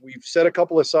out. We've set a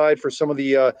couple aside for some of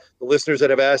the listeners that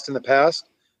have asked in the past.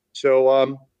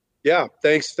 So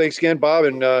thanks again, Bob.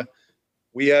 And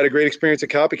we had a great experience at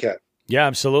Copycat. Yeah,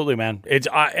 absolutely, man.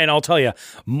 And I'll tell you,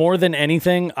 more than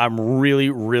anything, I'm really,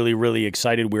 really, really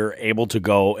excited we're able to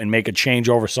go and make a change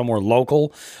over somewhere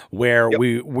local where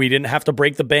we didn't have to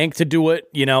break the bank to do it,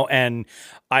 and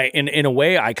in a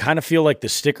way, I kind of feel like the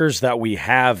stickers that we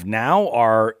have now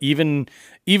are even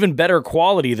better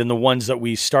quality than the ones that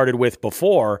we started with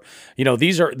before.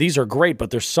 These are great,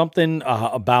 but there's something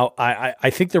about, I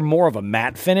think they're more of a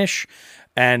matte finish.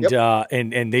 And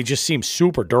and they just seem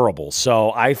super durable.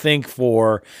 So I think if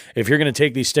you're going to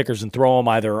take these stickers and throw them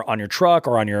either on your truck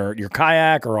or on your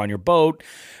kayak or on your boat,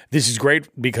 this is great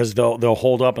because they'll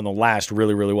hold up and they'll last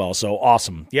really, really well. So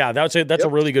awesome. Yeah, that's a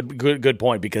really good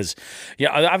point because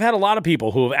I've had a lot of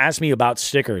people who have asked me about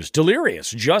stickers.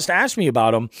 Delirious just asked me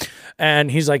about them, and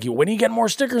he's like, "When do you get more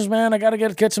stickers, man? I got to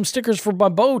get some stickers for my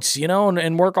boats,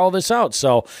 and work all this out."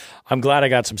 So I'm glad I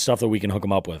got some stuff that we can hook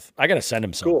him up with. I got to send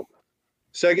him some. Cool.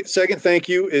 Second thank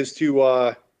you is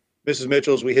to Mrs.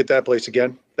 Mitchell's. We hit that place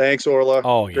again. Thanks, Orla.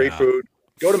 Oh, yeah. Great food.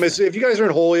 Go to Mrs. If you guys are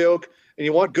in Holyoke and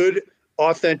you want good,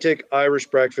 authentic Irish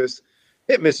breakfast,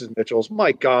 hit Mrs. Mitchell's.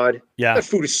 My God. Yeah. That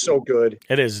food is so good.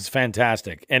 It is. It's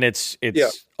fantastic. And it's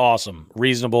awesome.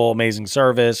 Reasonable, amazing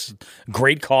service,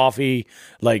 great coffee.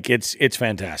 Like it's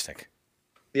fantastic.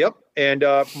 Yep. And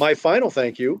my final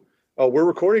thank you, we're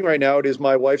recording right now. It is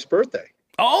my wife's birthday.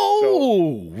 Oh,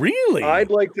 so really?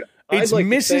 It's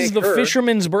Mrs. the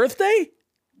Fisherman's birthday?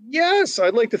 Yes,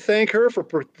 I'd like to thank her for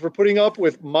putting up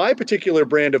with my particular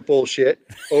brand of bullshit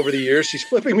over the years. She's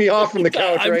flipping me off from the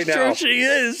couch right now. I'm sure she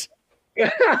is.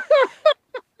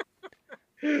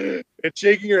 And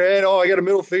shaking her head. Oh, I got a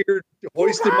middle finger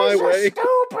hoisted my way.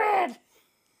 Stupid.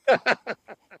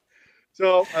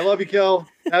 So I love you, Kel.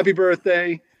 Happy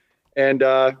birthday. And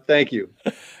thank you.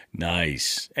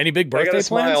 Nice. Any big birthday plans?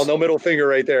 Smile, no middle finger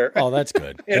right there. Oh, that's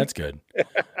good. That's good.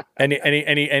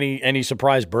 Any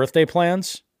surprise birthday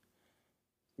plans?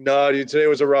 No, dude, today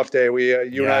was a rough day.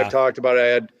 You and I have talked about it. I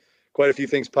had quite a few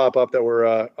things pop up that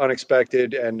were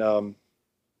unexpected, and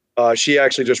she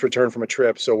actually just returned from a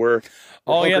trip, so we're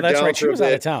that's right. She was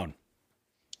out of town.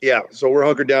 Yeah, so we're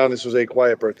hunkered down. This was a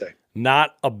quiet birthday.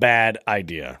 Not a bad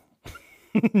idea.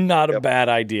 Not a bad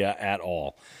idea at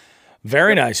all.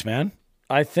 Very nice, man.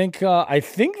 I think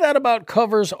that about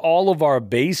covers all of our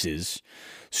bases.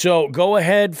 So go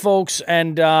ahead, folks,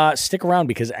 and stick around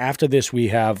because after this we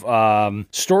have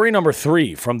story number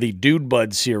 3 from the Dude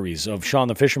Bud series of Sean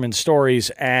the Fisherman stories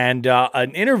and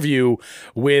an interview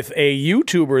with a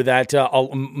YouTuber that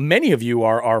many of you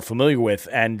are familiar with,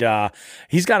 and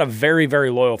he's got a very, very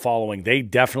loyal following. They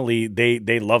definitely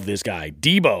they love this guy.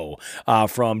 Debo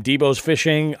from Debo's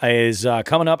Fishing is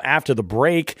coming up after the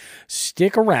break.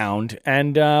 Stick around,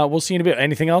 and we'll see you in a bit.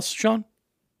 Anything else, Sean?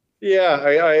 Yeah,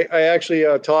 I actually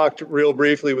talked real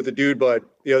briefly with the Dude Bud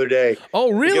the other day.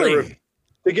 Oh, really?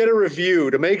 To get a review,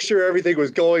 to make sure everything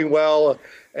was going well.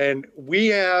 And we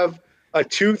have a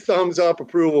 2 thumbs up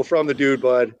approval from the Dude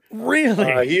Bud.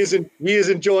 Really? He is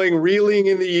enjoying reeling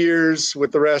in the years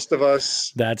with the rest of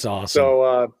us. That's awesome.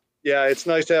 So, it's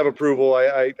nice to have approval.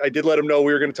 I did let him know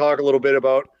we were going to talk a little bit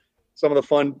about some of the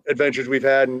fun adventures we've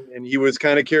had, and he was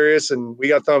kind of curious, and we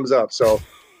got thumbs up. So...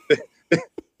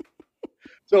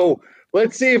 So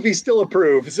let's see if he still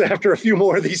approves after a few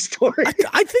more of these stories.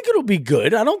 I think it'll be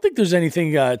good. I don't think there's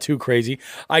anything too crazy.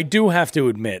 I do have to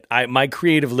admit, my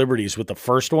creative liberties with the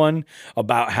first one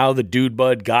about how the Dude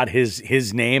Bud got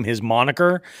his name, his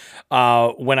moniker,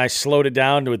 when I slowed it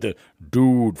down with the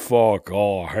dude fuck,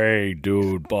 oh, hey,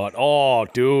 dude, but, oh,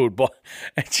 dude, but.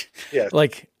 Yeah.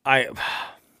 Like,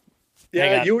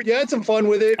 you had some fun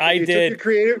with it. I did.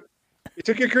 You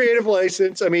took your creative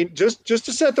license. I mean, just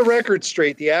to set the record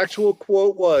straight, the actual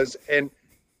quote was, and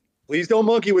please don't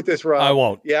monkey with this, Rob. I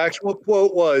won't. The actual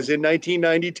quote was in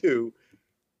 1992,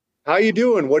 how you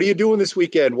doing? What are you doing this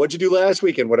weekend? What'd you do last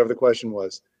weekend? Whatever the question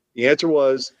was. The answer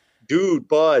was, dude,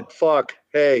 bud, fuck,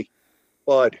 hey,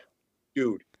 bud,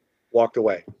 dude, walked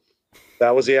away.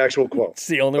 That was the actual quote. It's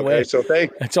the only way. So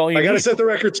that's all you I got to set the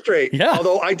record straight. Yeah.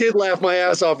 Although I did laugh my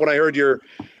ass off when I heard your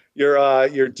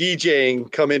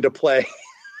DJing come into play.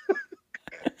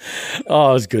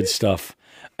 Oh, it's good stuff.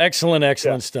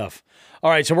 Excellent stuff. All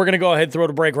right, so we're going to go ahead and throw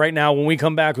the break right now. When we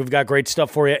come back, we've got great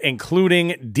stuff for you,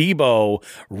 including Debo.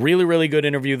 Really, really good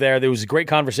interview there. There was a great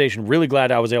conversation. Really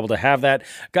glad I was able to have that.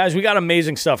 Guys, we got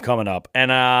amazing stuff coming up.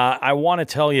 And I want to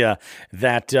tell you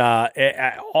that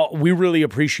we really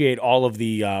appreciate all of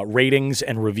the ratings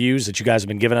and reviews that you guys have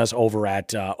been giving us over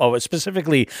at,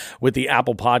 specifically with the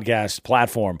Apple Podcast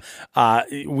platform.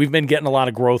 We've been getting a lot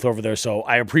of growth over there, so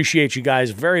I appreciate you guys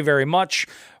very, very much.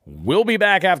 We'll be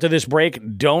back after this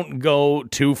break. Don't go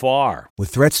too far. With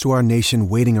threats to our nation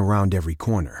waiting around every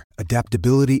corner,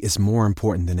 adaptability is more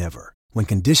important than ever. When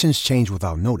conditions change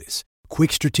without notice,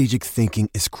 quick strategic thinking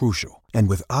is crucial. And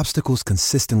with obstacles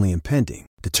consistently impending,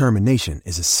 determination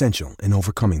is essential in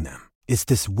overcoming them. It's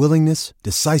this willingness,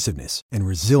 decisiveness, and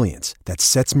resilience that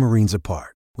sets Marines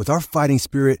apart. With our fighting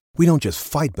spirit, we don't just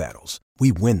fight battles,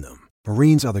 we win them.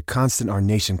 Marines are the constant our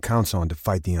nation counts on to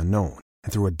fight the unknown.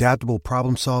 And through adaptable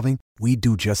problem solving, we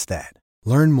do just that.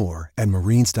 Learn more at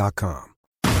Marines.com.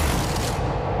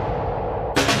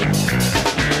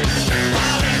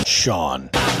 Sean.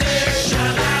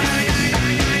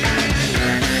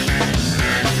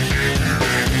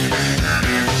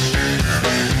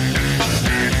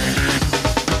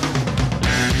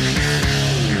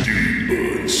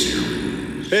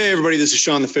 Hey everybody, this is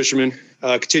Sean the Fisherman,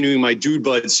 continuing my Dude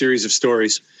Bud series of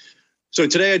stories. So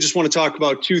today I just want to talk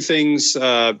about two things,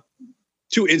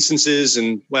 two instances,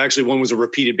 and well, actually one was a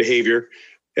repeated behavior.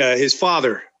 His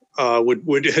father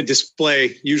would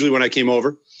display usually when I came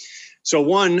over. So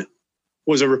one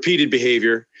was a repeated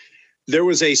behavior. There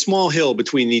was a small hill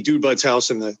between the Dude Bud's house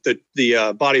and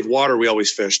the body of water we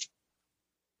always fished.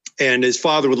 And his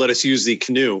father would let us use the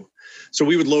canoe. So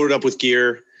we would load it up with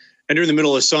gear. And during the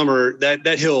middle of summer,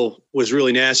 that hill was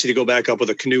really nasty to go back up with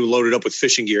a canoe loaded up with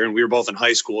fishing gear. And we were both in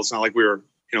high school. It's not like we were,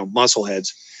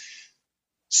 muscleheads.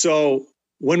 So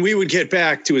when we would get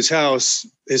back to his house,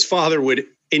 his father would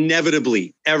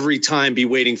inevitably every time be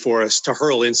waiting for us to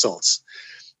hurl insults.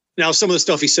 Now, some of the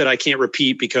stuff he said I can't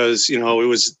repeat because, it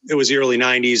was the early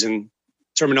 90s and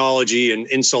terminology and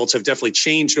insults have definitely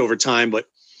changed over time. But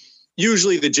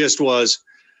usually the gist was,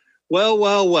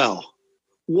 well.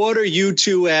 What are you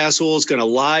two assholes going to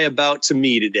lie about to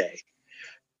me today?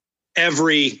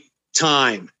 Every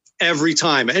time. And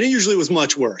it usually was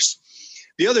much worse.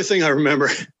 The other thing I remember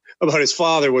about his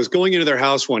father was going into their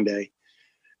house one day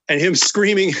and him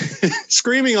screaming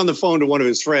on the phone to one of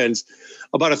his friends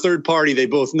about a third party they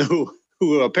both knew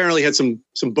who apparently had some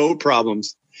boat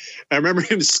problems. I remember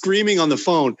him screaming on the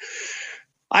phone,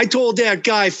 I told that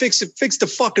guy, fix the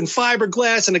fucking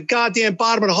fiberglass in the goddamn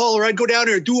bottom of the hull, or I'd go down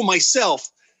there and do it myself.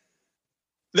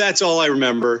 That's all I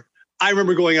remember. I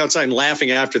remember going outside and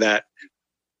laughing after that.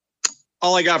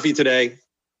 All I got for you today.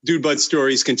 Dude Bud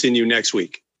stories continue next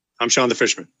week. I'm Sean the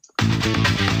Fisherman.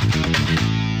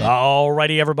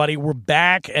 Alrighty, everybody, we're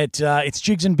back at it's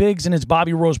Jigs and Bigs and it's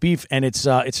Bobby Roast Beef, and it's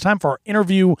time for our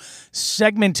interview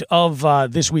segment of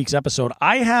this week's episode.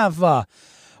 I have a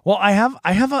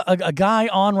guy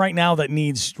on right now that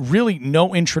needs really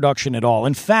no introduction at all.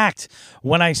 In fact,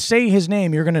 when I say his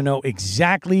name, you're going to know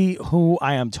exactly who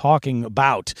I am talking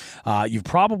about. You've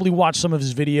probably watched some of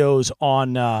his videos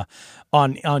on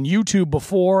YouTube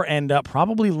before and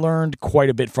probably learned quite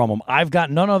a bit from him. I've got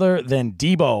none other than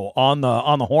Debo on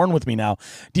the horn with me now.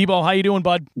 Debo, how you doing,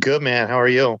 bud? Good, man. How are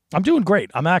you? I'm doing great.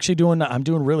 I'm doing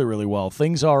really, really well.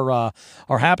 Things are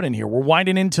happening here. We're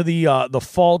winding into the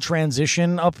fall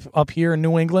transition up here in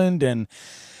New England, and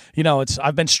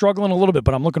I've been struggling a little bit,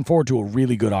 but I'm looking forward to a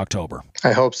really good October.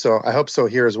 I hope so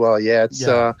here as well. Yeah,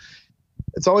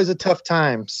 it's always a tough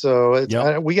time. So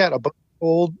we got a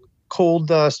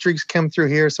cold streaks come through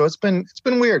here, so it's been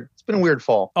weird. It's been a weird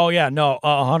fall. Oh yeah, no,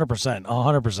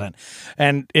 100%,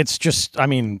 and it's just,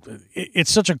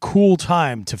 it's such a cool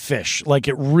time to fish. Like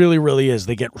it really, really is.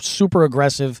 They get super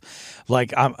aggressive.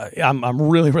 Like I'm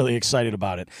really, really excited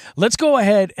about it. Let's go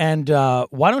ahead and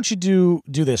why don't you do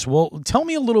this? Well, tell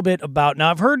me a little bit about.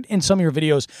 Now, I've heard in some of your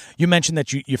videos you mentioned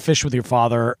that you fish with your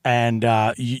father, and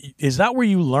is that where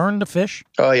you learned to fish?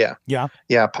 Oh yeah.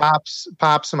 Pops,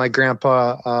 and my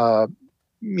grandpa.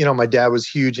 My dad was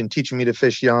huge in teaching me to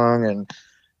fish young, and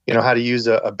how to use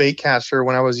a bait caster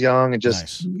when I was young, and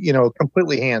just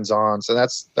completely hands on. So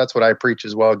that's what I preach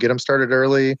as well. Get them started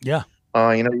early. Yeah.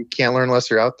 You can't learn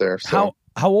unless you're out there. So.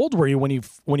 How old were you when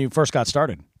you first got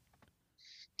started?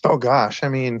 Oh gosh, I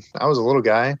was a little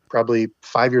guy, probably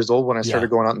 5 years old when I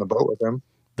started going out in the boat with him.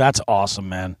 That's awesome,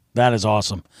 man. That is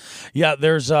awesome. Yeah,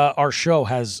 there's our show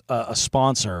has a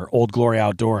sponsor, Old Glory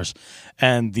Outdoors,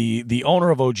 and the owner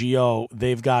of OGO.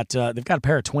 They've got a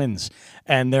pair of twins,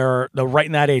 and they're right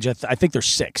in that age. I think they're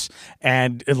 6,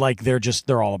 and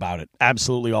they're all about it.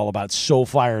 Absolutely all about it. So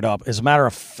fired up. As a matter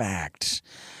of fact,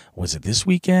 was it this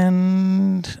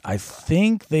weekend? I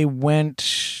think they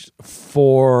went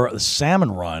for the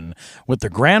salmon run with their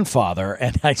grandfather,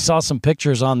 and I saw some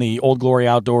pictures on the Old Glory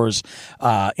Outdoors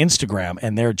Instagram,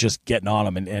 and they're just getting on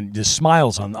them, and just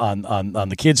smiles on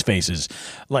the kids' faces,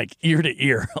 like ear to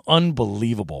ear.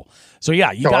 Unbelievable. So yeah,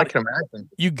 I can imagine.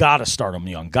 You gotta start them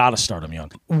young.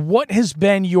 What has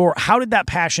been how did that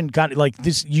passion like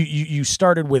this? You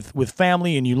started with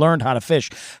family and you learned how to fish.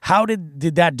 How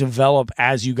did that develop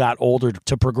as you got older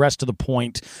to progress to the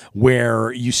point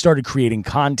where you started creating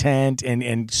content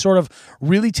and sort of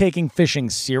really taking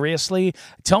fishing seriously?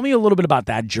 Tell me a little bit about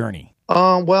that journey.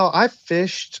 Well, I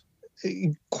fished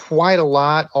quite a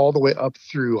lot all the way up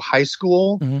through high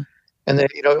school. Mm-hmm. And then,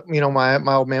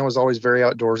 my old man was always very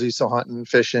outdoorsy. So hunting,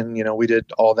 fishing, we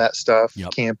did all that stuff,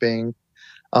 camping.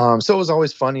 So it was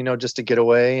always fun, just to get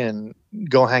away and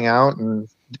go hang out and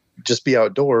just be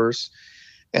outdoors.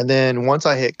 And then once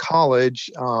I hit college,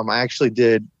 I actually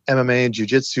did MMA and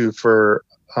jiu-jitsu for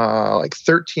like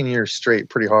 13 years straight,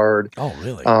 pretty hard. Oh,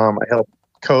 really? I helped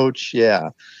coach. Yeah.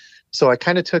 So I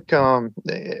kind of took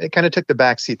the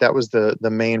back seat. That was the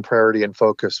main priority and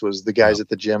focus, was the guys at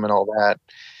the gym and all that.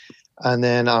 And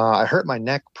then I hurt my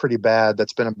neck pretty bad.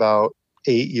 That's been about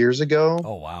 8 years ago.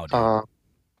 Oh, wow. Dude.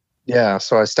 Yeah.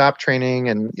 So I stopped training,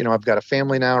 and, I've got a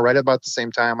family now. Right about the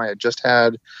same time, I had just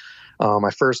had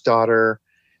my first daughter,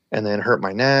 and then hurt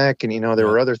my neck. And, there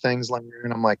were other things later.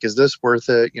 And I'm like, is this worth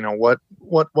it? What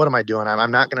am I doing?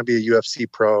 I'm not going to be a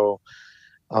UFC pro.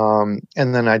 And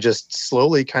then I just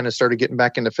slowly kind of started getting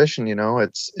back into fishing.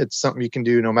 It's something you can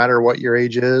do no matter what your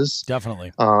age is.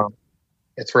 Definitely.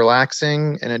 It's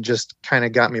relaxing, and it just kind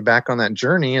of got me back on that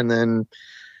journey. And then,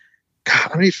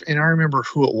 God, I remember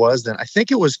who it was then. I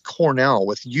think it was Cornell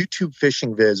with YouTube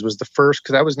Fishing Vids was the first,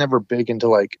 because I was never big into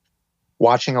like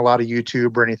watching a lot of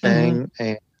YouTube or anything. Mm-hmm.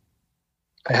 And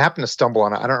I happened to stumble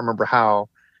on it. I don't remember how,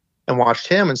 and watched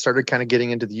him and started kind of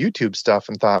getting into the YouTube stuff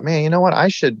and thought, man, you know what? I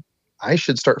should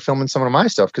start filming some of my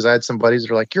stuff, because I had some buddies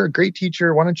that are like, you're a great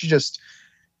teacher. Why don't you just,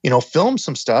 film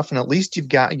some stuff, and at least you've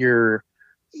got your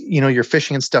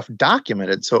fishing and stuff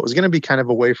documented. So it was going to be kind of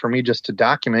a way for me just to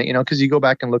document, because you go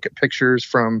back and look at pictures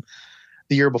from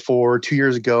the year before, 2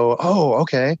 years ago. Oh,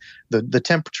 okay. The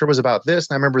temperature was about this,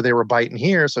 and I remember they were biting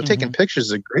here. So taking pictures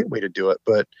is a great way to do it.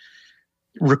 But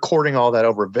recording all that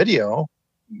over video,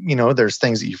 there's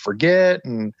things that you forget.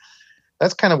 And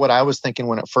that's kind of what I was thinking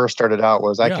when it first started out,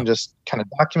 was I can just kind of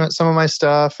document some of my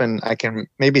stuff, and I can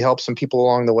maybe help some people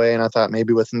along the way. And I thought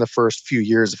maybe within the first few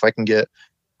years, if I can get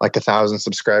like 1,000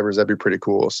 subscribers, that'd be pretty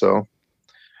cool. So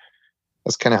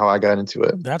that's kind of how I got into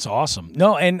it. That's awesome.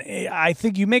 No, and I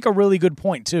think you make a really good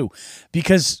point too,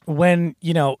 because when,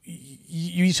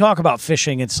 you talk about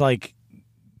fishing, it's like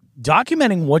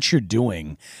documenting what you're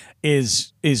doing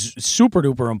is super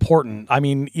duper important. I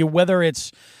mean, whether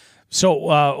it's, so,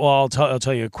 I'll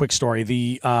tell you a quick story.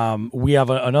 We have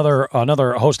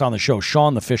another host on the show,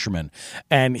 Sean the Fisherman,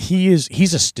 and he's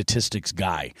a statistics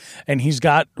guy, and he's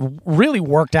got really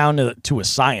worked down to a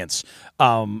science.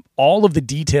 All of the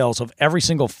details of every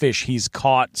single fish he's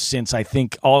caught since, I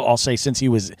think, I'll say since he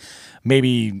was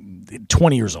maybe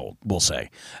 20 years old, we'll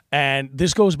say. And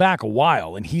this goes back a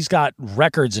while, and he's got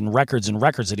records and records and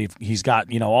records that he's got,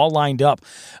 all lined up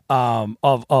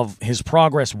of his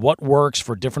progress, what works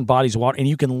for different bodies of water. And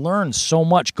you can learn so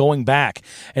much going back.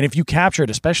 And if you capture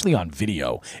it, especially on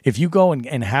video, if you go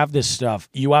and have this stuff,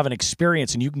 you have an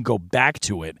experience and you can go back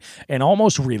to it and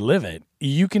almost relive it.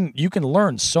 You can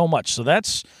learn so much. So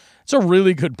that's a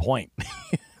really good point.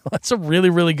 That's a really,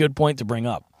 really good point to bring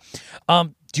up.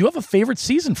 Do you have a favorite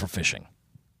season for fishing?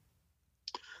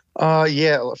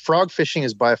 Yeah, frog fishing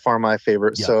is by far my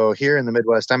favorite. Yeah. So here in the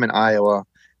Midwest, I'm in Iowa.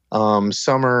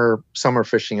 Summer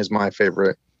fishing is my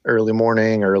favorite. Early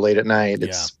morning or late at night,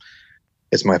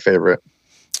 it's my favorite.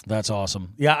 That's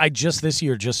awesome. Yeah, I this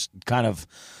year kind of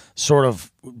sort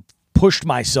of pushed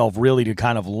myself really to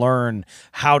kind of learn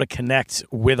how to connect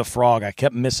with a frog. I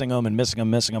kept missing them. And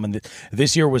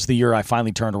this year was the year I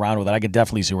finally turned around with it. I could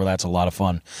definitely see where that's a lot of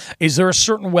fun. Is there a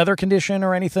certain weather condition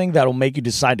or anything that'll make you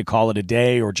decide to call it a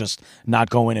day or just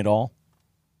not go in at all?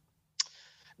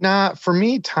 Nah, for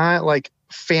me,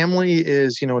 family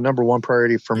is, number one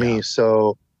priority for me.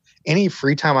 So any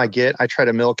free time I get, I try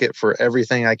to milk it for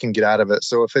everything I can get out of it.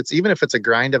 So even if it's a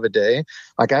grind of a day,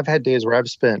 like I've had days where I've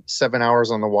spent 7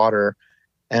 hours on the water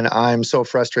and I'm so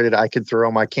frustrated I could throw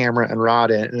my camera and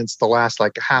rod in, and it's the last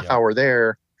like half hour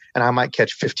there and I might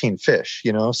catch 15 fish,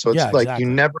 So it's like, you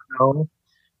never know.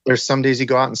 There's some days you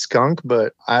go out and skunk,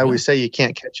 but I always say you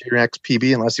can't catch your next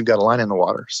PB unless you've got a line in the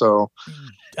water. So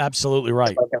absolutely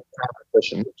right.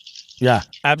 Yeah,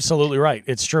 absolutely right.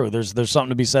 It's true. There's something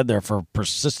to be said there for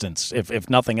persistence, if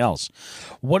nothing else.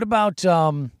 What about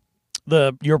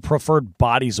your preferred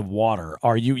bodies of water?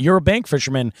 You're a bank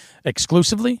fisherman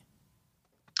exclusively?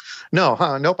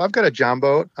 No, nope. I've got a John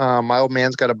boat. My old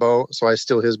man's got a boat, so I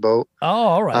steal his boat. Oh,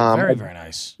 all right. Very, very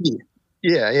nice.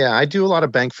 Yeah. I do a lot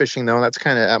of bank fishing though. That's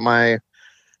kind of at my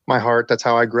heart. That's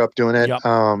how I grew up doing it. Yep.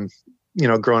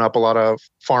 Growing up a lot of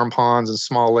farm ponds and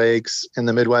small lakes in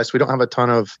the Midwest. We don't have a ton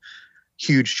of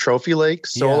huge trophy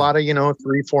lakes. So a lot of,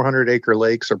 300-400 acre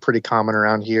lakes are pretty common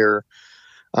around here.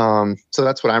 So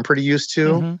that's what I'm pretty used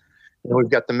to. Mm-hmm. We've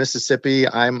got the Mississippi.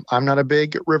 I'm not a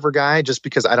big river guy just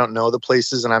because I don't know the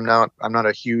places, and I'm not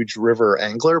a huge river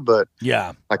angler, but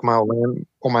like my old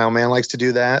man likes to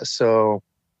do that. So,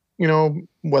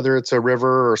 whether it's a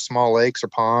river or small lakes or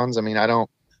ponds, I mean, I don't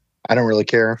I don't really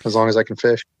care as long as I can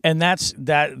fish. And that's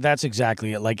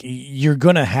exactly it. Like, you're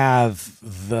going to have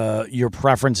your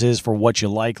preferences for what you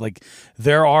like. Like,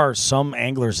 there are some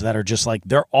anglers that are just like,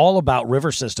 they're all about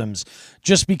river systems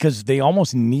just because they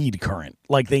almost need current.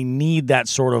 Like, they need that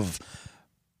sort of,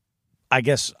 I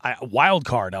guess, wild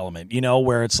card element,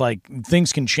 where it's like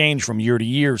things can change from year to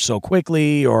year so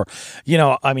quickly, or,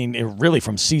 I mean, really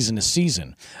from season to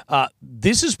season.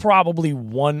 This is probably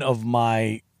one of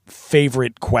my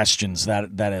favorite questions that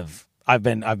I've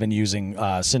been using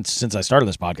since I started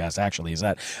this podcast, actually, is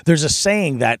that there's a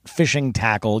saying that fishing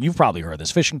tackle, you've probably heard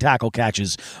this, fishing tackle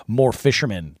catches more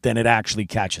fishermen than it actually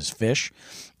catches fish.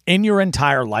 In your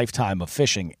entire lifetime of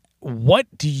fishing, what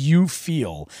do you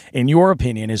feel, in your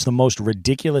opinion, is the most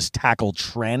ridiculous tackle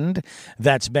trend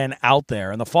that's been out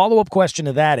there? And the follow-up question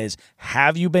to that is,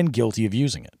 have you been guilty of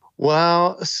using it?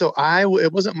 Well, so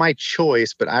it wasn't my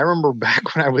choice, but I remember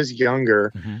back when I was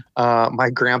younger,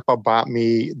 my grandpa bought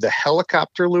me the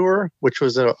helicopter lure, which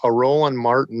was a Roland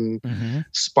Martin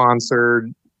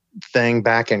sponsored thing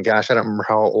back in, gosh, I don't remember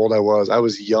how old I was. I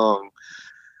was young.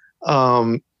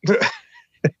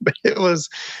 But it was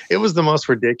the most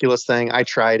ridiculous thing. I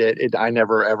tried it. I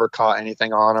never ever caught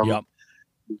anything on them.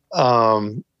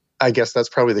 Yep. I guess that's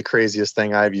probably the craziest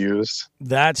thing I've used.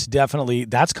 That's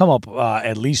come up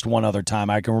at least one other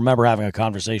time. I can remember having a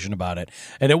conversation about it,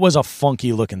 and it was a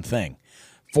funky looking thing,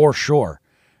 for sure.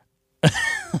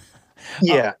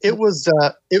 Yeah, it was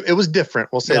different.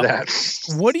 We'll say that.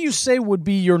 What do you say would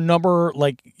be your number,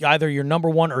 like either your number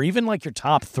one or even like your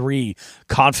top 3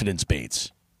 confidence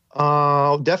baits?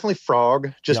 Definitely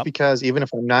frog, just because even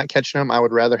if I'm not catching them, I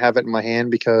would rather have it in my hand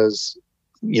because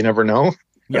you never know.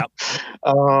 Yep.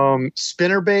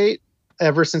 Spinnerbait,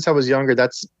 ever since I was younger,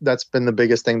 that's been the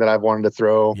biggest thing that I've wanted to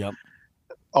throw. Yep.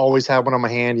 Always have one on my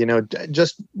hand,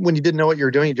 just when you didn't know what you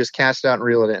were doing, you just cast it out and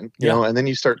reel it in, you know, and then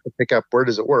you start to pick up, where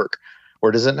does it work?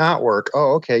 Where does it not work?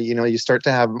 Oh, okay. You start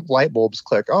to have light bulbs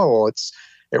click. Oh, well,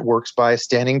 it works by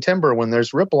standing timber when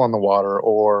there's ripple on the water,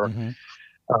 or,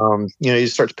 you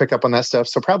start to pick up on that stuff.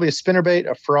 So probably a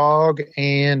spinnerbait, a frog,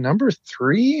 and number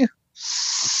 3,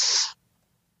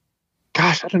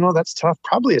 gosh, I don't know. That's tough.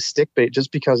 Probably a stick bait,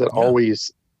 just because it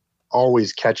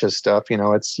always catches stuff.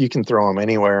 You can throw them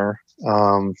anywhere.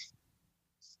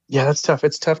 Yeah, that's tough.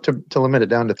 It's tough to limit it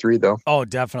down to 3, though. Oh,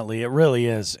 definitely. It really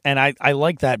is. And I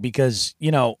like that because,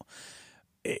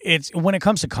 it's when it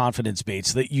comes to confidence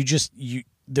baits that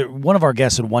one of our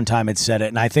guests at one time had said it,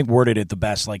 and I think worded it the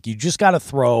best. Like, you just got to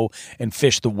throw and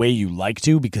fish the way you like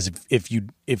to, because if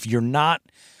you're not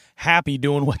happy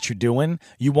doing what you're doing,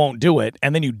 you won't do it,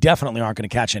 and then you definitely aren't going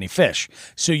to catch any fish.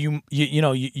 So you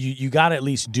got to at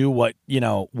least do what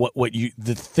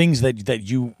the things that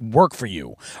you work for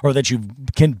you, or that you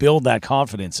can build that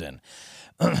confidence in.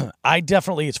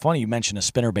 It's funny you mentioned a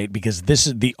spinnerbait, because this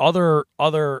is the other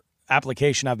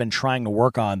application I've been trying to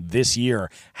work on this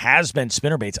year has been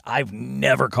spinnerbaits. I've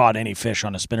never caught any fish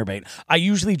on a spinnerbait. I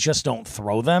usually just don't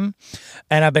throw them,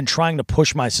 and I've been trying to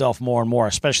push myself more and more,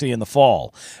 especially in the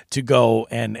fall, to go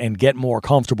and get more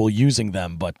comfortable using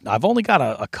them. But I've only got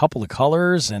a couple of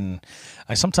colors, and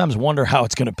I sometimes wonder how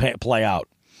it's going to play out.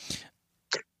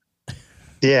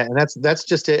 Yeah, and that's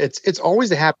just it. It's always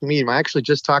a happy medium. I actually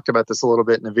just talked about this a little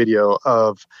bit in a video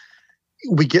of,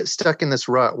 we get stuck in this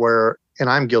rut where, and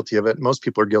I'm guilty of it, most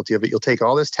people are guilty of it, you'll take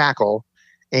all this tackle,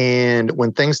 and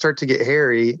when things start to get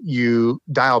hairy, you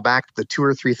dial back the 2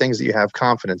 or 3 things that you have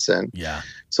confidence in. Yeah.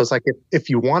 So it's like, if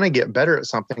you want to get better at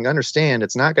something, understand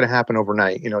it's not going to happen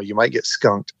overnight. You might get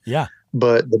skunked. Yeah.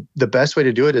 But the best way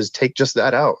to do it is take just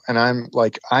that out. And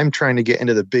I'm trying to get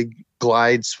into the big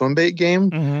glide swim bait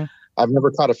game. Mm-hmm. I've never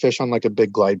caught a fish on like a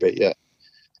big glide bait yet.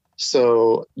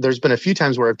 So there's been a few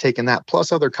times where I've taken that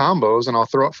plus other combos, and I'll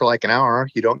throw it for like an hour.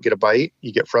 You don't get a bite.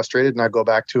 You get frustrated, and I go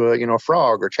back to a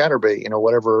frog or chatterbait,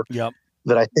 whatever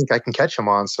that I think I can catch them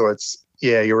on. So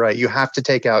you're right. You have to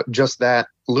take out just that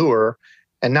lure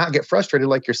and not get frustrated.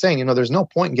 Like you're saying, there's no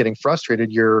point in getting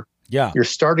frustrated. You're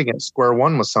starting at square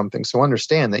one with something. So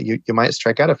understand that you might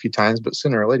strike out a few times, but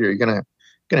sooner or later, you're going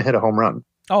to hit a home run.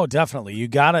 Oh, definitely. You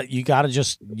gotta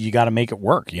make it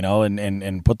work,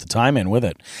 and put the time in with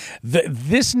it.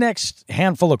 This next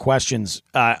handful of questions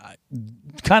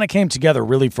kind of came together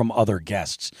really from other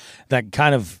guests that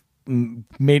kind of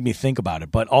made me think about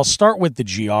it. But I'll start with the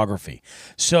geography.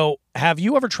 So, have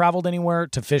you ever traveled anywhere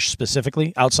to fish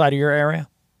specifically outside of your area?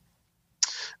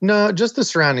 No, just the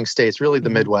surrounding states, really the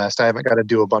Midwest. I haven't got to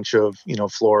do a bunch of,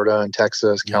 Florida and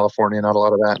Texas, California, not a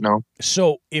lot of that, no.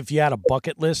 So if you had a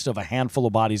bucket list of a handful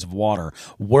of bodies of water,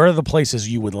 where are the places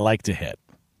you would like to hit?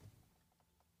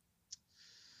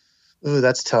 Ooh,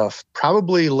 that's tough.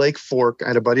 Probably Lake Fork. I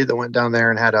had a buddy that went down there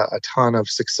and had a ton of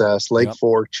success. Lake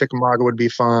Fork, Chickamauga would be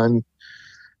fun.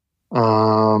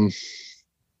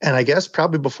 And I guess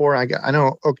probably before I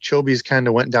know Okeechobee's kind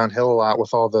of went downhill a lot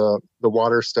with all the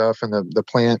water stuff and the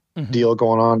plant deal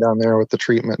going on down there with the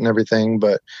treatment and everything.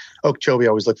 But Okeechobee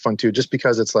always looked fun too, just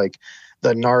because it's like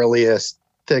the gnarliest,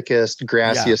 thickest,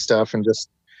 grassiest stuff, and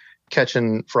just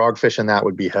catching frogfish in that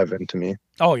would be heaven to me.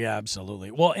 Oh yeah,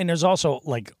 absolutely. Well, and there's also,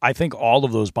 like, I think all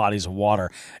of those bodies of water,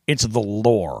 it's the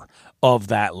lore of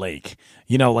that lake,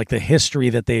 you know, like the history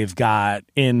that they've got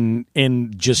in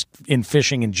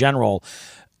fishing in general.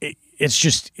 It's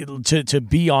just to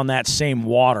be on that same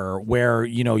water where,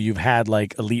 you know, you've had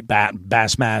like elite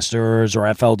Bassmasters or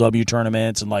FLW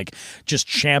tournaments and like just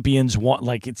champions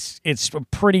like it's a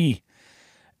pretty,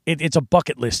 it's a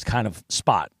bucket list kind of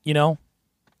spot, you know,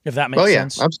 if that makes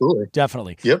sense. Oh yeah, absolutely.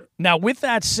 Definitely. Yep. Now with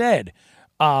that said,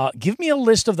 give me a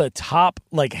list of the top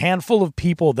like handful of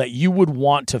people that you would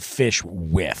want to fish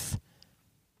with.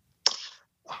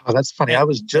 Oh, that's funny. I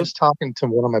was just talking to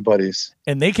one of my buddies.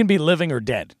 And they can be living or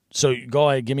dead. So go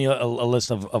ahead, give me a list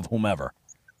of whomever.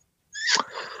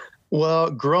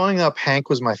 Well, growing up, Hank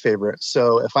was my favorite.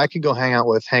 So if I could go hang out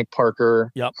with Hank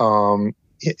Parker,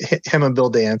 him and Bill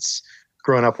Dance,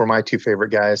 growing up were my two favorite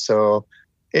guys. So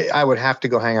I would have to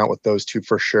go hang out with those two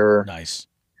for sure. Nice.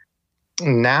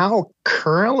 Now,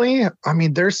 currently, I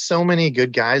mean, there's so many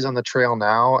good guys on the trail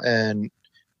now. And,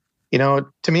 you know,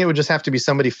 to me, it would just have to be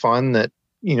somebody fun that,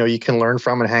 you know, you can learn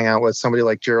from and hang out with. Somebody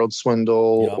like Gerald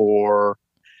Swindle or,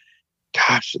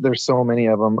 gosh, there's so many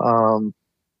of them.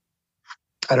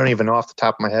 I don't even know off the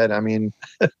top of my head. I mean,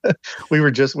 we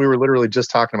were literally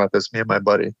just talking about this, me and my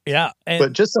buddy. Yeah.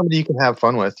 But just somebody you can have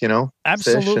fun with, you know?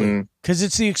 Absolutely. Because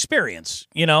it's the experience,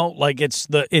 you know, like it's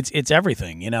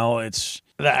everything, you know, it's,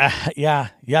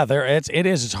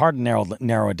 it's hard to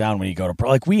narrow it down when you go to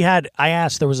like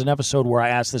there was an episode where I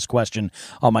asked this question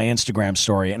on my Instagram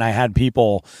story and I had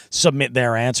people submit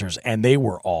their answers and they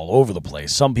were all over the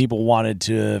place. Some people wanted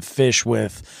to fish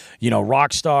with, you know,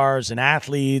 rock stars and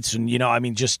athletes and, you know, I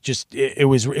mean, it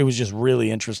was just really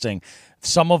interesting.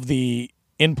 Some of the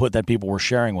input that people were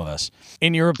sharing with us.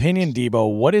 In your opinion,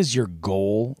 Debo, what is your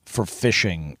goal for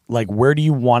fishing? Like, where do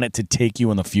you want it to take you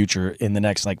in the future in the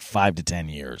next like 5 to 10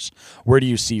 years? Where do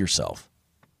you see yourself?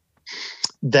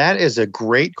 That is a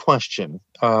great question.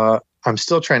 I'm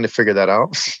still trying to figure that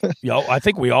out. I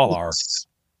think we all are.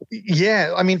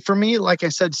 Yeah. I mean, for me, like I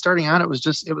said, starting out, it was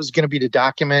going to be to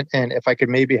document. And if I could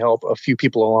maybe help a few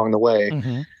people along the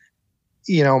way,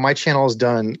 you know, my channel has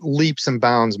done leaps and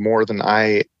bounds more than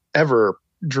I ever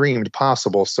dreamed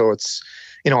possible. So it's,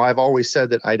 you know, I've always said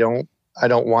that I don't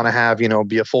want to have, you know,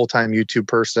 be a full-time YouTube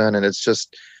person. And it's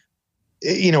just,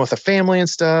 you know, with a family and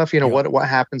stuff, you know, what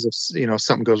happens if, you know,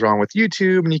 something goes wrong with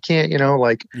YouTube and you can't, you know,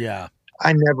 like,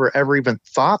 I never ever even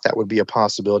thought that would be a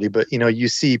possibility. But, you know, you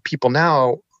see people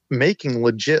now making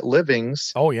legit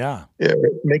livings. Oh yeah.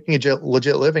 Making a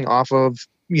legit living off of,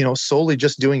 you know, solely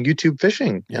just doing YouTube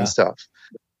fishing and stuff.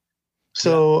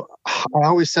 So I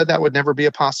always said that would never be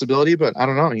a possibility, but I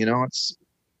don't know, you know,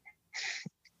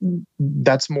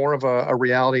 that's more of a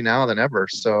reality now than ever.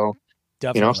 So,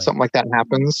 you know, if something like that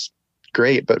happens,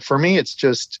 great. But for me, it's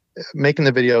just making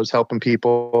the videos, helping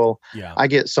people. Yeah. I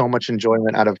get so much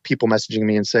enjoyment out of people messaging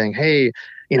me and saying, hey,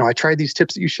 you know, I tried these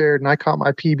tips that you shared and I caught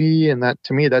my PB. And that,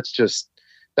 to me, that's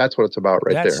what it's about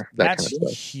there. That's kind of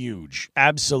stuff. Huge.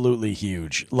 Absolutely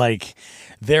huge. Like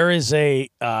there is a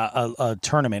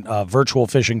tournament, a virtual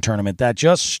fishing tournament that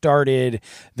just started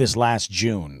this last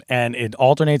June and it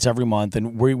alternates every month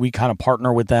and we kind of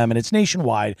partner with them and it's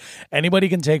nationwide. Anybody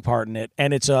can take part in it.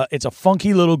 And it's a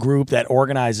funky little group that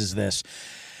organizes this.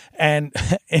 And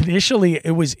initially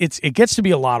it gets to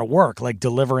be a lot of work, like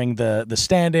delivering the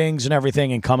standings and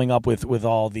everything and coming up with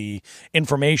all the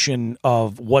information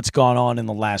of what's gone on in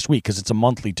the last week. Cause it's a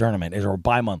monthly tournament or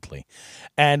bi-monthly.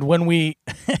 And when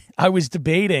I was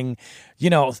debating, you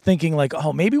know, thinking like,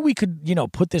 oh, maybe we could, you know,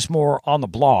 put this more on the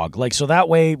blog. Like, so that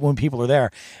way when people are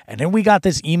there, and then we got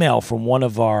this email from one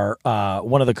of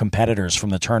the competitors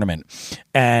from the tournament.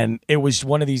 And it was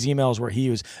one of these emails where he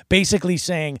was basically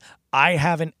saying, I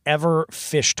haven't ever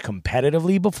fished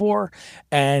competitively before,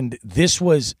 and this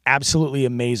was absolutely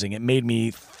amazing. It made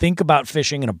me think about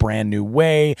fishing in a brand new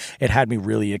way. It had me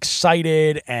really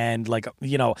excited, and like,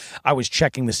 you know, I was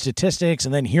checking the statistics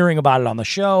and then hearing about it on the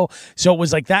show. So it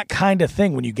was like that kind of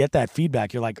thing. When you get that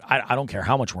feedback, you're like, I don't care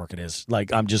how much work it is.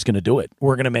 Like, I'm just going to do it.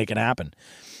 We're going to make it happen.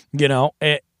 You know,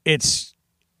 it's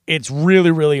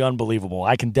really, really unbelievable.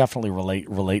 I can definitely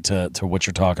relate to what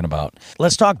you're talking about.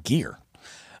 Let's talk gear.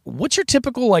 What's your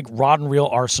typical like rod and reel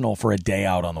arsenal for a day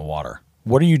out on the water?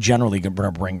 What are you generally going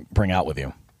to bring out with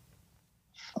you?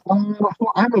 Well,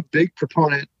 I'm a big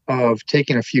proponent of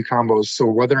taking a few combos. So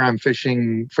whether I'm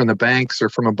fishing from the banks or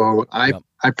from a boat, I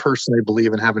personally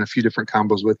believe in having a few different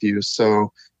combos with you.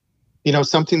 So,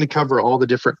 something to cover all the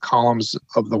different columns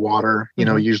of the water,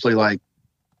 usually like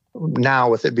now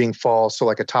with it being fall. So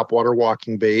like a top water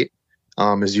walking bait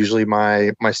is usually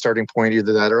my starting point,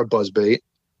 either that or a buzz bait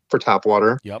for top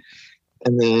water. Yep.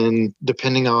 And then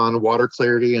depending on water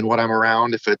clarity and what I'm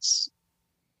around, if it's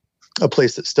a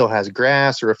place that still has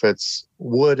grass or if it's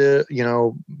wood,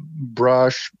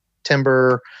 brush,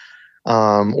 timber,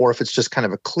 or if it's just kind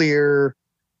of a clear,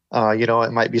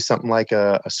 it might be something like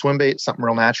a swim bait, something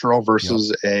real natural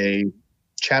versus a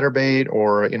chatterbait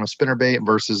or, spinner bait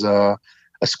versus a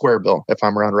square bill if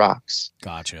I'm around rocks.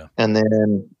 Gotcha. And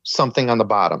then something on the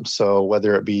bottom. So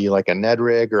whether it be like a Ned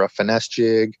rig or a finesse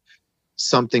jig,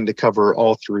 something to cover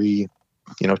all three,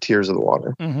 tiers of the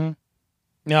water. Mm-hmm.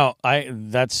 No,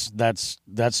 that's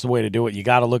the way to do it. You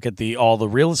got to look at all the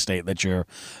real estate that you're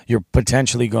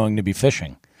potentially going to be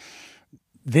fishing.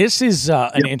 This is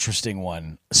an interesting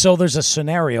one. So there's a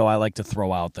scenario I like to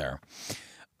throw out there.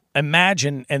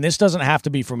 Imagine, and this doesn't have to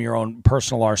be from your own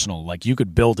personal arsenal. Like you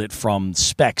could build it from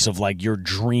specs of like your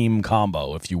dream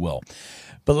combo, if you will.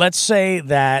 But let's say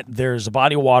that there's a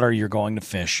body of water you're going to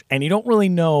fish, and you don't really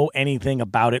know anything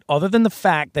about it other than the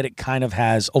fact that it kind of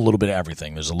has a little bit of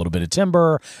everything. There's a little bit of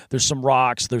timber, there's some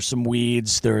rocks, there's some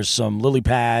weeds, there's some lily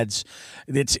pads.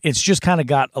 It's just kind of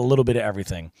got a little bit of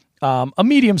everything. A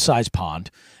medium-sized pond,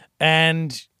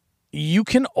 and you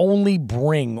can only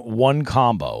bring one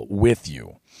combo with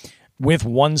you with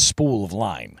one spool of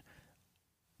line.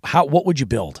 What would you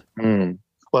build?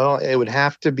 Well, it would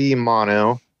have to be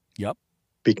mono. Yep.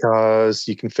 Because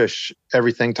you can fish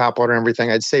everything, topwater and everything.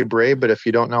 I'd say braid, but if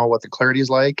you don't know what the clarity is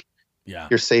like,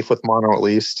 you're safe with mono at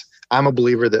least. I'm a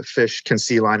believer that fish can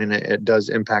see line and it does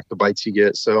impact the bites you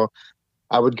get. So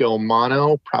I would go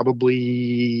mono,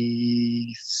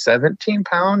 probably 17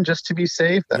 pound just to be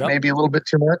safe. That may be a little bit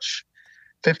too much.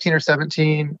 15 or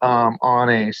 17 on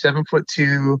a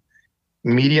 7'2",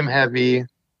 medium heavy.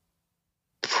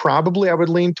 Probably I would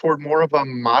lean toward more of a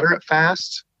moderate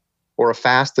fast, or a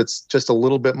fast that's just a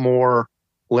little bit more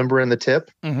limber in the tip,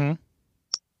 with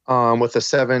a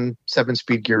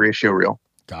 7-speed gear ratio reel.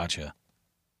 Gotcha.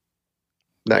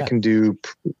 That can do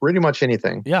pretty much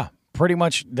anything. Yeah, pretty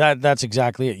much. That's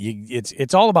exactly it.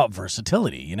 It's all about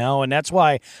versatility, and that's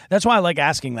why I like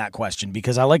asking that question,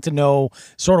 because I like to know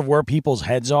sort of where people's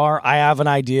heads are. I have an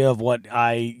idea of what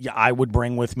I would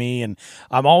bring with me, and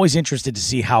I'm always interested to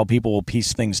see how people will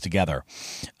piece things together.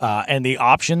 And the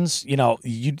options,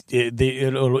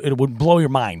 it would blow your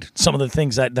mind. Some of the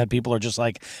things that people are just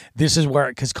like, this is where,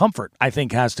 because comfort, I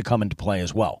think, has to come into play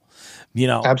as well.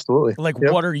 Absolutely. Like,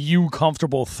 what are you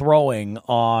comfortable throwing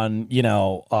on,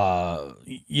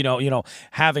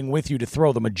 having with you to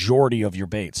throw the majority of your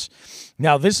baits?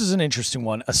 Now, this is an interesting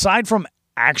one. Aside from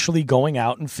actually going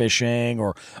out and fishing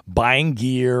or buying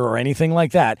gear or anything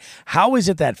like that, how is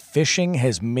it that fishing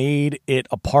has made it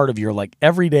a part of your like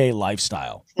everyday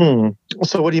lifestyle?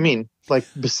 So what do you mean? Like,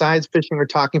 besides fishing or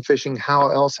talking fishing, how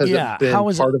else has it been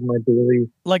part of my daily?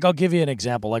 Like, I'll give you an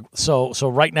example. Like, so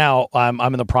right now I'm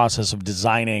in the process of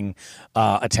designing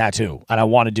a tattoo, and I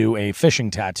want to do a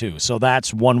fishing tattoo. So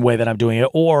that's one way that I'm doing it.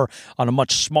 Or on a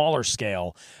much smaller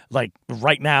scale, like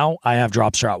right now I have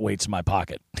drop shot weights in my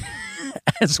pocket.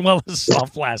 As well as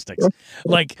soft plastics.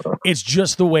 Like, it's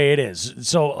just the way it is.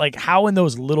 So, like, how in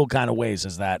those little kind of ways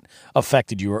has that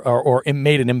affected you or it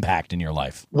made an impact in your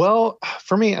life? Well,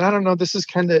 for me, and I don't know, this is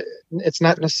kind of, it's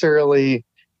not necessarily,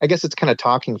 I guess it's kind of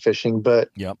talking fishing, but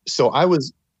so I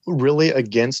was really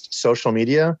against social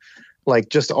media, like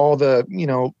just all the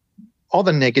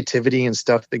negativity and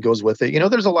stuff that goes with it.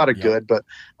 There's a lot of good, but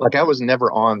like I was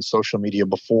never on social media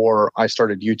before I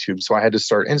started YouTube. So I had to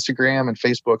start Instagram and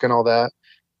Facebook and all that.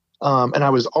 And I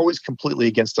was always completely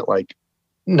against it. Like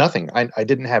nothing. I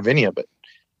didn't have any of it.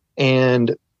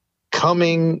 And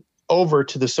coming over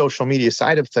to the social media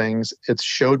side of things, it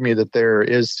showed me that there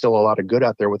is still a lot of good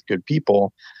out there with good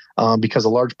people. Because a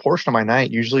large portion of my night,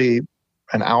 usually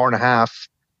an hour and a half,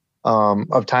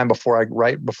 of time before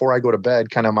I go to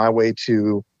bed, kind of my way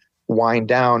to wind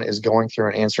down is going through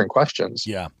and answering questions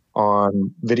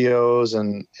on videos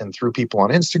and through people on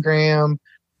Instagram.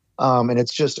 And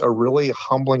it's just a really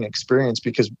humbling experience,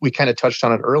 because we kind of touched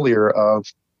on it earlier of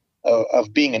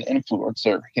being an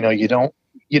influencer.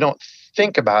 You don't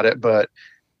think about it, but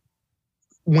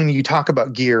when you talk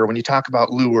about gear, when you talk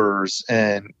about lures,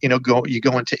 and you go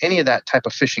into any of that type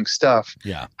of fishing stuff,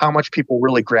 how much people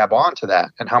really grab onto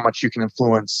that, and how much you can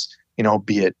influence,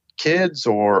 be it kids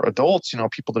or adults,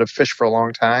 people that have fished for a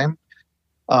long time.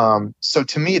 So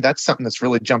to me, that's something that's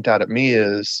really jumped out at me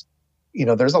is,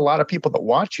 there's a lot of people that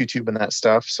watch YouTube and that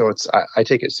stuff. So I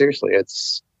take it seriously.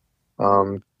 It's,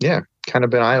 kind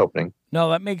of been eye-opening. No,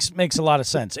 that makes a lot of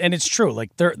sense. And it's true.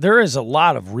 Like there is a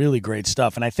lot of really great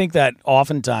stuff. And I think that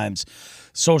oftentimes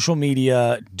social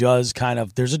media does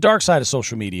there's a dark side of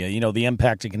social media, the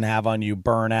impact it can have on you,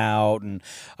 burnout. And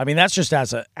I mean, that's just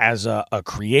as a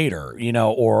creator,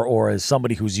 or as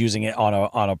somebody who's using it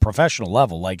on a professional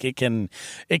level. Like it can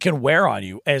wear on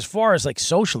you. As far as like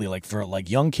socially, like for like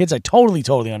young kids, I totally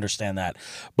understand that.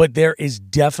 But there is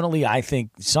definitely, I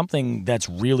think, something that's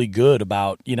really good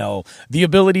about, the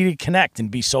ability to connect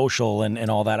and be social and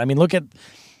all that. I mean, look at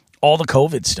all the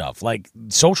COVID stuff. Like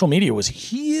social media was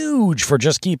huge for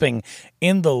just keeping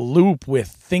in the loop with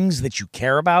things that you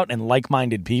care about and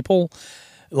like-minded people.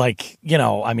 Like,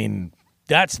 I mean,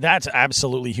 that's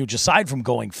absolutely huge. Aside from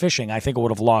going fishing, I think I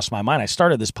would have lost my mind. I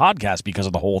started this podcast because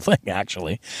of the whole thing,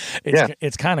 actually.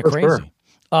 It's kind of crazy. Sure.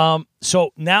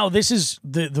 So now this is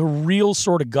the real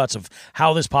sort of guts of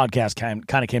how this podcast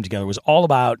kind of came together. It was all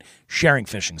about sharing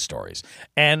fishing stories.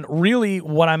 And really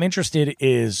what I'm interested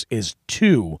is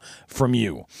two from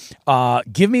you.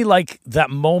 Give me like that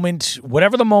moment,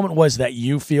 whatever the moment was that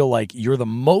you feel like you're the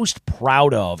most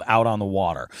proud of out on the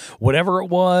water, whatever it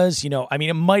was, I mean,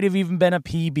 it might have even been a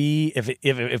PB.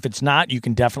 If it's not, you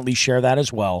can definitely share that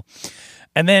as well.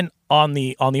 And then on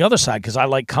the other side, because I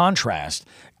like contrast,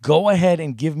 go ahead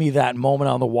and give me that moment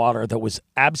on the water that was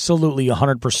absolutely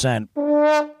 100%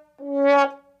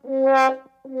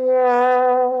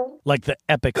 like the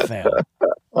epic fail.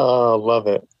 Oh, love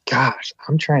it. Gosh,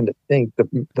 I'm trying to think.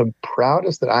 The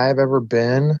proudest that I have ever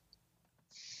been,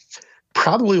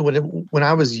 probably when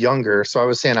I was younger. So I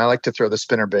was saying I like to throw the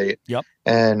spinnerbait. Yep.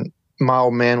 And my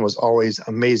old man was always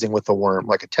amazing with the worm,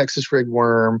 like a Texas rig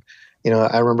worm.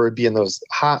 I remember it being those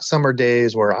hot summer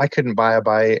days where I couldn't buy a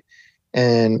bite.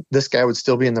 And this guy would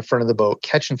still be in the front of the boat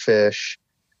catching fish,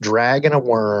 dragging a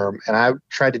worm. And I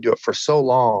tried to do it for so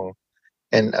long.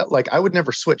 And I would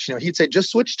never switch. He'd say,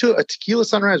 just switch to a Tequila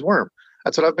Sunrise worm.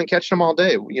 That's what I've been catching them all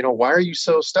day. Why are you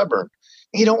so stubborn?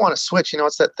 You don't want to switch.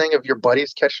 It's that thing of your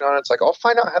buddies catching on. It's like, I'll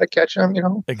find out how to catch them,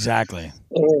 Exactly.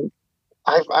 And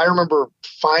I remember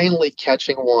finally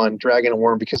catching one, dragging a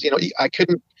worm because,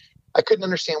 I couldn't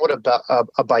understand what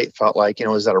a bite felt like.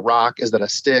 Is that a rock? Is that a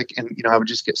stick? And, I would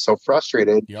just get so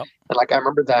frustrated. Yep. And I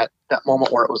remember that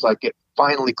moment where it was like, it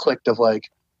finally clicked of like,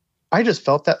 I just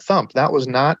felt that thump. That was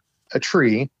not a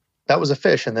tree. That was a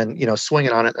fish. And then,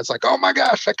 swinging on it. It's like, oh my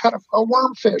gosh, I caught a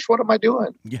worm fish. What am I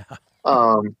doing? Yeah.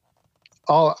 And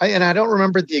I don't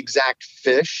remember the exact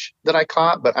fish that I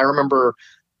caught, but I remember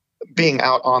being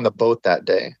out on the boat that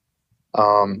day.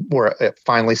 Where it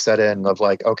finally set in of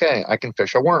like, okay, I can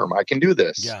fish a worm. I can do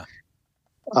this. Yeah.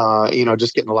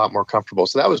 Just getting a lot more comfortable.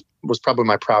 So that was probably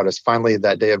my proudest. Finally,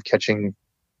 that day of catching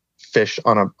fish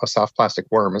on a soft plastic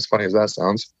worm, as funny as that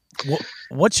sounds.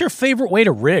 What's your favorite way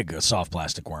to rig a soft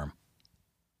plastic worm?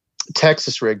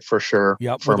 Texas rig for sure.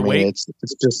 Yep. For me, weight?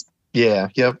 it's just, yeah.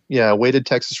 Weighted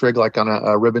Texas rig, like on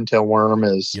a ribbon tail worm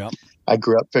is, yep. I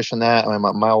grew up fishing that. I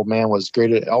mean, my old man was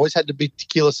great. It always had to be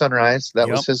Tequila Sunrise. That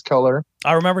was his color.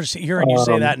 I remember hearing you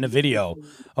say that in a video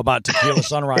about Tequila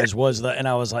Sunrise and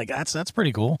I was like, that's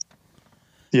pretty cool.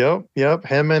 Yep.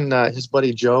 Him and his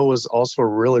buddy Joe was also a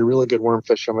really, really good worm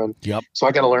fisherman. Yep. So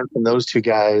I got to learn from those two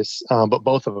guys, but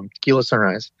both of them, Tequila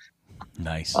Sunrise.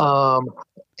 Nice.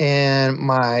 And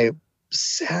my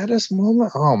saddest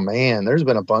moment, oh man, there's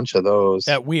been a bunch of those.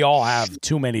 Yeah, we all have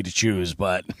too many to choose,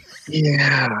 but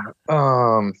yeah.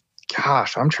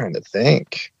 Gosh, I'm trying to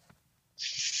think.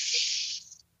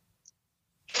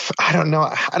 I don't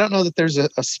know. I don't know that there's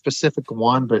a specific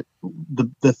one, but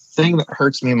the thing that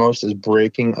hurts me most is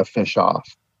breaking a fish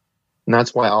off. And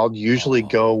that's why I'll usually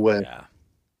go with,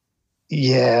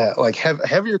 like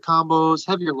heavier combos,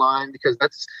 heavier line, because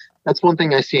that's one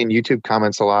thing I see in YouTube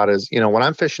comments a lot is, when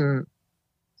I'm fishing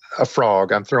a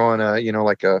frog, I'm throwing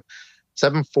like a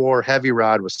 7.4 heavy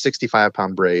rod with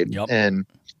 65-pound braid. Yep. And,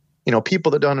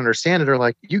 people that don't understand it are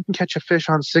like, you can catch a fish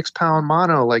on 6-pound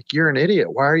mono. Like, you're an idiot.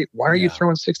 Why are you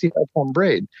throwing 65-pound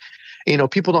braid?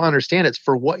 People don't understand it's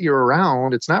for what you're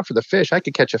around. It's not for the fish. I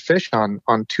could catch a fish on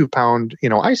 2-pound,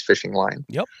 ice fishing line.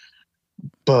 Yep.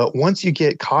 But once you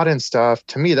get caught in stuff,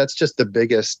 to me, that's just the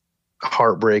biggest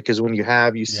heartbreak is when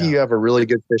you see you have a really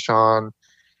good fish on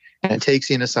and it takes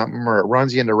you into something or it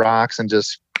runs you into rocks and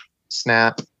just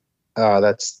snap.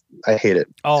 I hate it.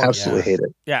 Oh, absolutely hate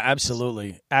it. Yeah,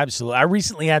 absolutely. I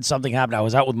recently had something happen. I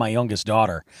was out with my youngest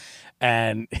daughter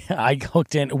And I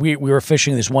hooked in. We were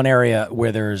fishing this one area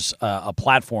where there's a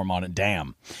platform on a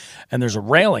dam, and there's a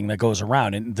railing that goes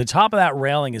around. And the top of that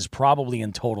railing is probably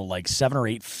in total like 7 or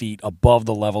 8 feet above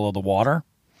the level of the water.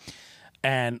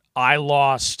 And I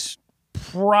lost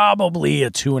probably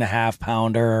a 2.5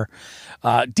 pounder,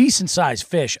 decent sized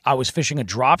fish. I was fishing a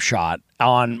drop shot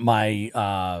on my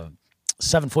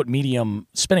 7-foot medium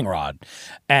spinning rod,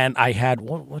 and I had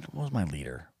what was my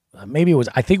leader? I think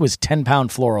it was 10-pound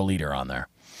fluoro leader on there.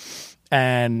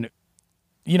 And,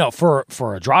 for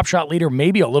a drop shot leader,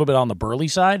 maybe a little bit on the burly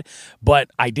side, but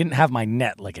I didn't have my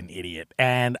net like an idiot.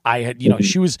 And I had,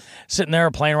 she was sitting there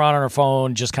playing around on her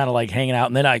phone, just kind of like hanging out.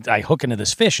 And then I hook into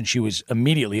this fish, and she was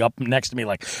immediately up next to me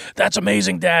like, "That's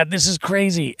amazing, Dad. This is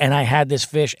crazy." And I had this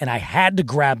fish, and I had to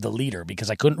grab the leader because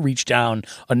I couldn't reach down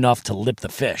enough to lip the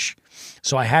fish.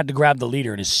 So I had to grab the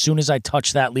leader. And as soon as I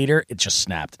touched that leader, it just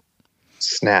snapped.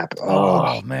 Snap.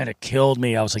 Oh man, it killed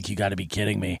me. I was like, you got to be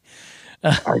kidding me.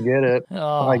 I get it.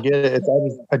 I get it.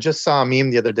 I just saw a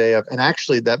meme the other day and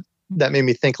actually that made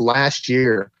me think last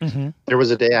year, there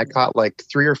was a day I caught like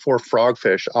 3 or 4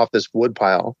 frogfish off this wood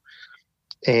pile,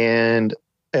 and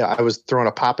I was throwing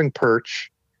a popping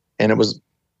perch, and it was,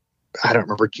 I don't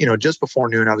remember, just before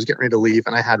noon. I was getting ready to leave,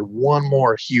 and I had one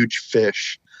more huge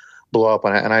fish blow up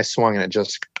on it, and I swung, and it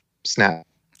just snapped.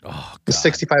 Oh, God.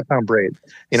 65-pound braid,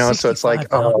 so it's like,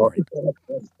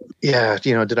 yeah,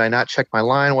 did I not check my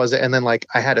line? Was it? And then like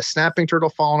I had a snapping turtle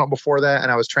falling up before that,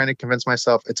 and I was trying to convince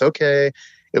myself it's okay.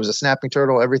 It was a snapping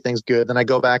turtle. Everything's good. Then I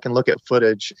go back and look at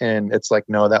footage, and it's like,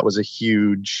 no, that was a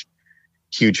huge,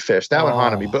 huge fish. That one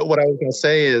haunted me. But what I was going to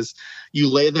say is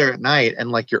you lay there at night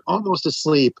and like you're almost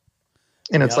asleep,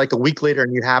 and it's like a week later,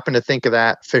 and you happen to think of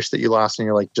that fish that you lost, and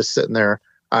you're like just sitting there,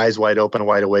 eyes wide open,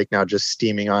 wide awake now, just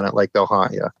steaming on it like they'll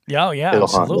haunt you. Yeah,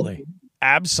 absolutely.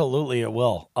 Absolutely it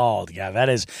will. Oh,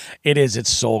 yeah, it's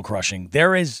soul crushing.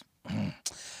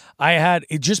 I had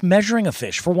just measuring a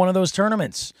fish for one of those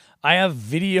tournaments. I have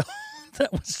video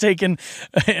that was taken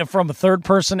from a third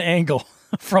person angle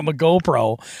from a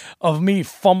GoPro of me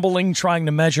fumbling, trying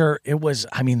to measure.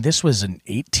 This was an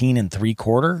 18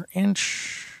 3/4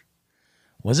 inch.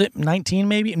 Was it 19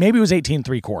 maybe? Maybe it was 18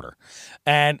 3/4.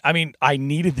 And I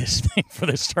needed this thing for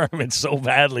this tournament so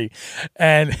badly.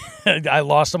 And I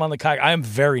lost him on the kayak. I am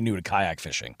very new to kayak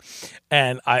fishing.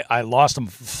 And I lost him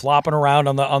flopping around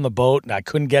on the boat, and I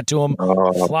couldn't get to him.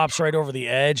 Flops right over the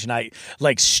edge. And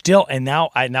now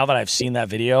that I've seen that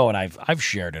video and I've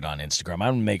shared it on Instagram, I'm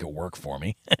going to make it work for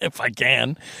me if I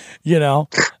can, Yeah,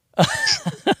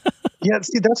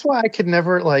 see, that's why I could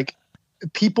never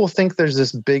people think there's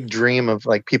this big dream of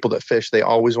like people that fish. They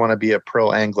always want to be a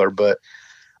pro angler, but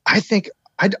I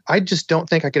just don't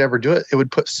think I could ever do it. It would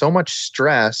put so much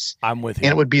stress. I'm with you.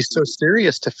 And it would be so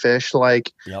serious to fish.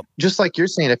 Just like you're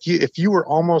saying, if you were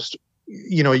almost,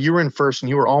 you were in first and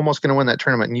you were almost going to win that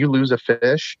tournament and you lose a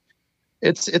fish,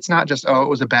 it's not just, it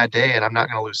was a bad day and I'm not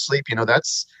going to lose sleep.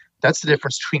 That's the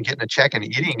difference between getting a check and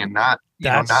eating and not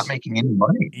making any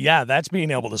money. Yeah, that's being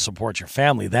able to support your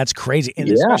family. That's crazy. And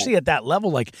especially at that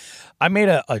level, I made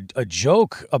a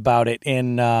joke about it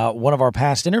in one of our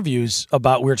past interviews we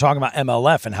were talking about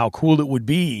MLF and how cool it would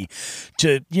be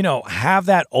to, have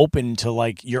that open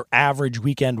to your average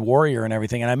weekend warrior and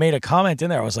everything. And I made a comment in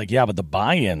there. I was like, yeah, but the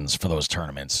buy-ins for those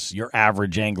tournaments, your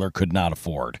average angler could not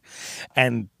afford.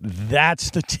 And that's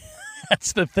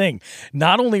the thing.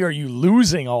 Not only are you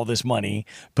losing all this money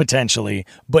potentially,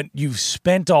 but you've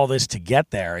spent all this to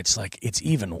get there. It's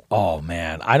even, oh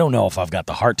man, I don't know if I've got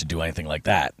the heart to do anything like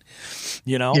that.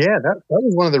 Yeah, that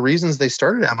was one of the reasons they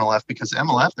started MLF, because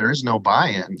MLF, there is no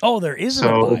buy-in. Oh, there isn't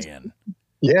a buy-in.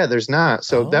 Yeah, there's not.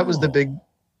 So that was the big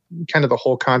kind of the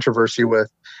whole controversy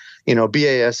with,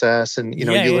 BASS and, you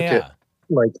look at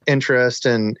interest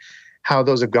and how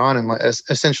those have gone, and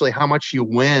essentially how much you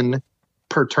win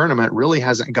per tournament really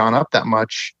hasn't gone up that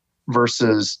much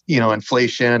versus,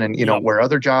 inflation and, where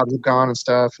other jobs have gone and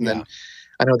stuff. And then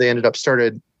I know they ended up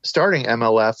starting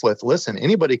MLF with, listen,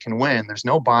 anybody can win. There's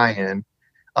no buy-in.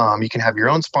 You can have your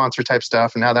own sponsor type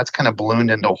stuff. And now that's kind of ballooned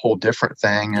into a whole different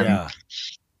thing. And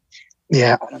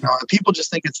I don't know. People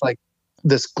just think it's like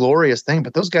this glorious thing,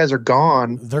 but those guys are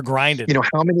gone. They're grinding.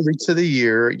 How many weeks of the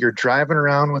year you're driving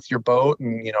around with your boat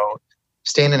and,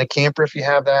 staying in a camper if you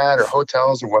have that, or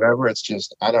hotels or whatever. It's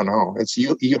just, I don't know. It's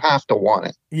you have to want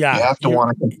it. Yeah. You have to want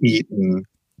to compete. And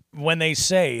when they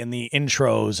say in the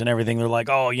intros and everything, they're like,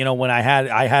 oh, you know, when I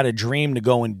had a dream to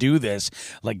go and do this,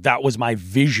 like that was my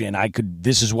vision.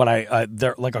 This is what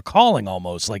they're like a calling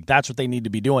almost, like that's what they need to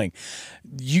be doing.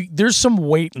 There's some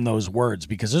weight in those words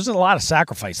because there's a lot of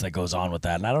sacrifice that goes on with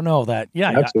that. And I don't know that.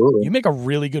 Yeah, absolutely. You make a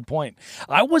really good point.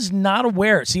 I was not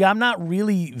aware. See, I'm not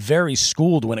really very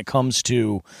schooled when it comes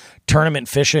to tournament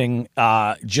fishing,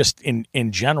 just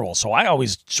in general. So I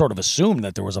always sort of assumed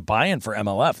that there was a buy-in for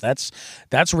MLF.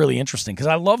 That's really interesting because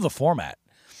I love the format.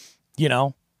 You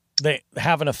know, they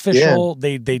have an official.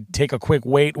 Yeah. They take a quick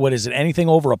weight. What is it? Anything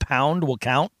over a pound will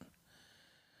count.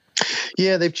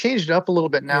 Yeah, they've changed it up a little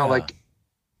bit now. Yeah. Like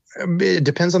it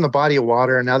depends on the body of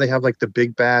water. And now they have like the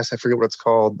big bass. I forget what it's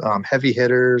called. Heavy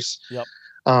hitters. Yep.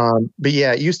 But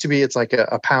yeah, it used to be it's like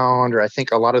a pound, or I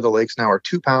think a lot of the lakes now are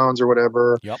 2 pounds or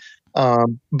whatever. Yep.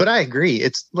 But I agree.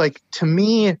 It's like, to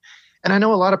me, and I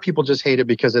know a lot of people just hate it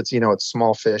because it's, you know, it's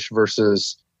small fish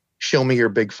versus show me your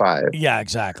big 5. Yeah,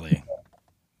 exactly.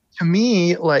 To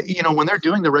me, like, you know, when they're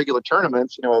doing the regular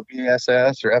tournaments, you know,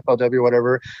 BSS or FLW or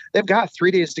whatever, they've got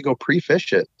 3 days to go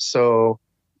pre-fish it. So,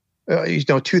 you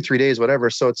know, 2-3 days,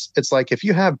 whatever. So it's like if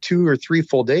you have 2 or 3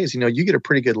 full days, you know, you get a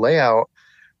pretty good layout.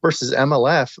 Versus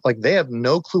MLF, like they have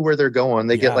no clue where they're going.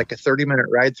 They get like a 30-minute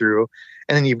ride through,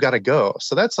 and then you've got to go.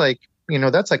 So that's like, you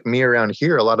know, that's like me around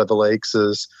here. A lot of the lakes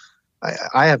is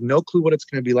I have no clue what it's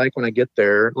going to be like when I get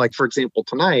there. Like, for example,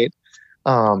 tonight,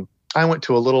 I went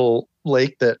to a little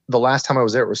lake that the last time I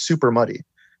was there, it was super muddy.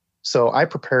 So I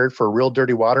prepared for real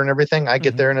dirty water and everything. I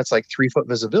get there and it's like 3-foot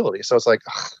visibility. So it's like,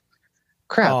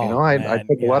 crap, you know, I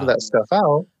took a lot of that stuff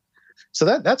out. So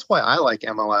that's why I like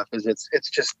MLF is it's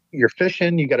just you're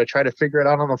fishing. You got to try to figure it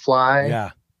out on the fly.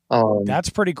 Yeah. That's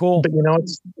pretty cool. But you know,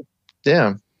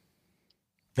 yeah.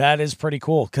 That is pretty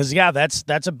cool because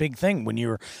that's a big thing when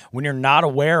you're not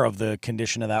aware of the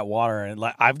condition of that water. And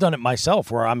like, I've done it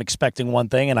myself where I'm expecting one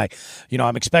thing and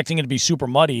I'm expecting it to be super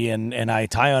muddy and I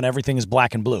tie on everything is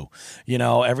black and blue. You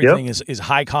know, everything is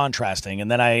high contrasting,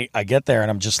 and then I get there and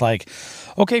I'm just like,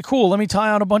 okay, cool. Let me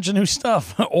tie on a bunch of new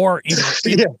stuff, or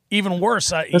even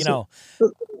worse, you know.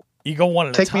 You go one at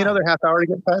a time. Take me another half hour to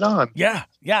get tied on. Yeah,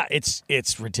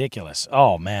 it's ridiculous.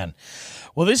 Oh man.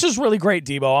 Well, this is really great,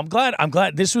 Debo. I'm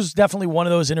glad this was definitely one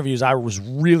of those interviews I was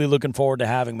really looking forward to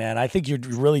having, man. I think you're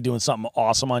really doing something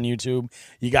awesome on YouTube.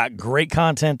 You got great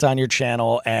content on your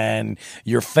channel, and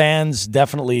your fans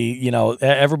definitely, you know,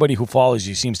 everybody who follows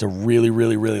you seems to really,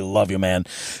 really, really love you, man.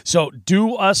 So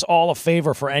do us all a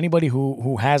favor, for anybody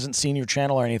who hasn't seen your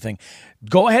channel or anything,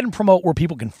 go ahead and promote where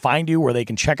people can find you, where they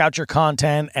can check out your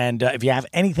content. And if you have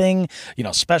anything, you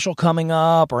know, special coming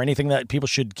up or anything that people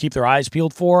should keep their eyes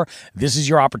peeled for, this is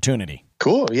your opportunity.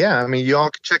 Cool. Yeah. I mean, you all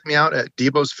can check me out at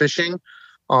Debo's Fishing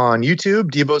on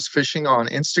YouTube, Debo's Fishing on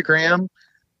Instagram.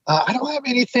 I don't have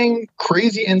anything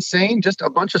crazy insane, just a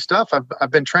bunch of stuff.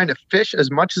 I've been trying to fish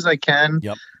as much as I can.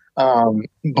 Yep.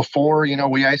 Before, you know,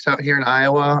 we ice out here in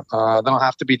Iowa, they don't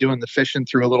have to be doing the fishing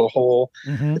through a little hole.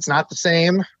 Mm-hmm. It's not the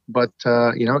same, but,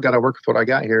 you know, got to work with what I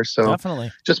got here. So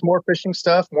definitely just more fishing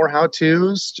stuff, more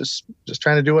how-tos, just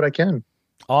trying to do what I can.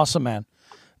 Awesome, man.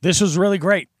 This was really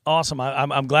great. Awesome.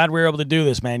 I'm glad we were able to do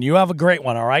this, man. You have a great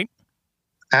one. All right.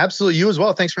 Absolutely. You as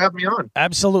well. Thanks for having me on.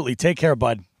 Absolutely. Take care,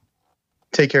 bud.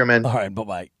 Take care, man. All right.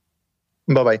 Bye-bye.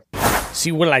 Bye-bye.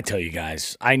 See, what did I tell you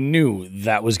guys? I knew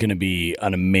that was going to be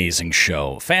an amazing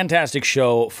show. Fantastic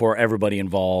show for everybody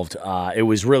involved. It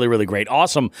was really, really great.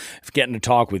 Awesome getting to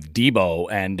talk with Debo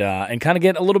and kind of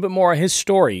get a little bit more of his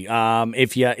story.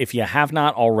 If you have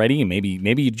not already,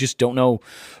 maybe you just don't know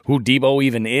who Debo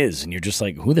even is, and you're just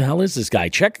like, who the hell is this guy?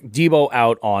 Check Debo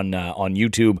out on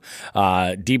YouTube,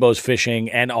 Debo's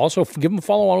Fishing, and also give him a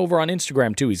follow on over on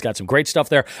Instagram too. He's got some great stuff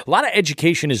there. A lot of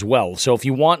education as well. So if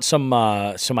you want some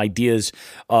ideas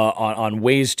on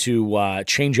ways to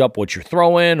change up what you're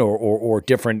throwing or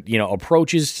different, you know,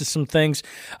 approaches to some things,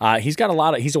 he's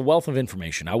a wealth of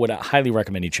information. I would highly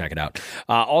recommend you check it out.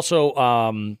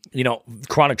 Also, you know,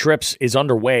 Chronic Trips is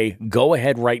underway. Go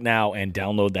ahead right now and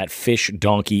download that Fish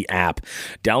Donkey app.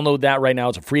 Download that right now.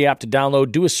 It's a free app to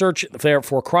download. Do a search there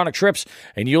for Chronic Trips,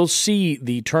 and you'll see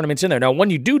the tournaments in there. Now, when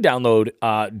you do download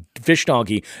Fish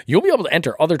Donkey, you'll be able to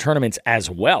enter other tournaments as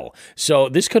well. So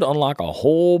this could unlock a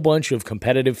whole bunch of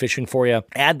competitive fishing for you.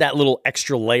 Add that little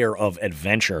extra layer of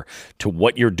adventure to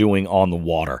what you're doing on the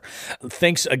water.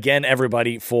 Thanks again,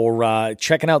 everybody, for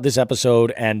checking out this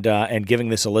episode and giving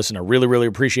this a listen. I really, really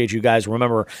appreciate you guys.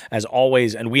 Remember, as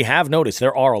always, and we have noticed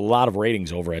there are a lot of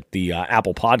ratings over at the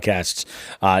Apple Podcasts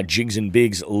Jigs and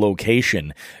Bigs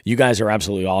location. You guys are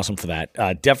absolutely awesome for that.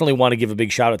 Definitely want to give a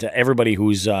big shout out to everybody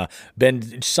who's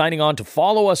been signing signing on to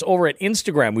follow us over at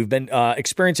Instagram. We've been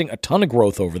experiencing a ton of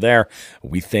growth over there.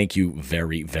 We thank you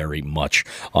very, very much.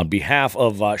 On behalf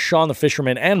of Sean the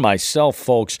Fisherman and myself,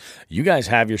 folks, you guys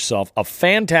have yourself a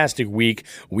fantastic week.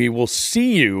 We will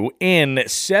see you in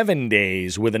 7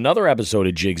 days with another episode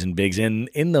of Jigs and Bigs. In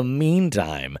the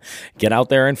meantime, get out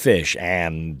there and fish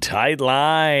and tight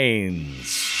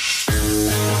lines.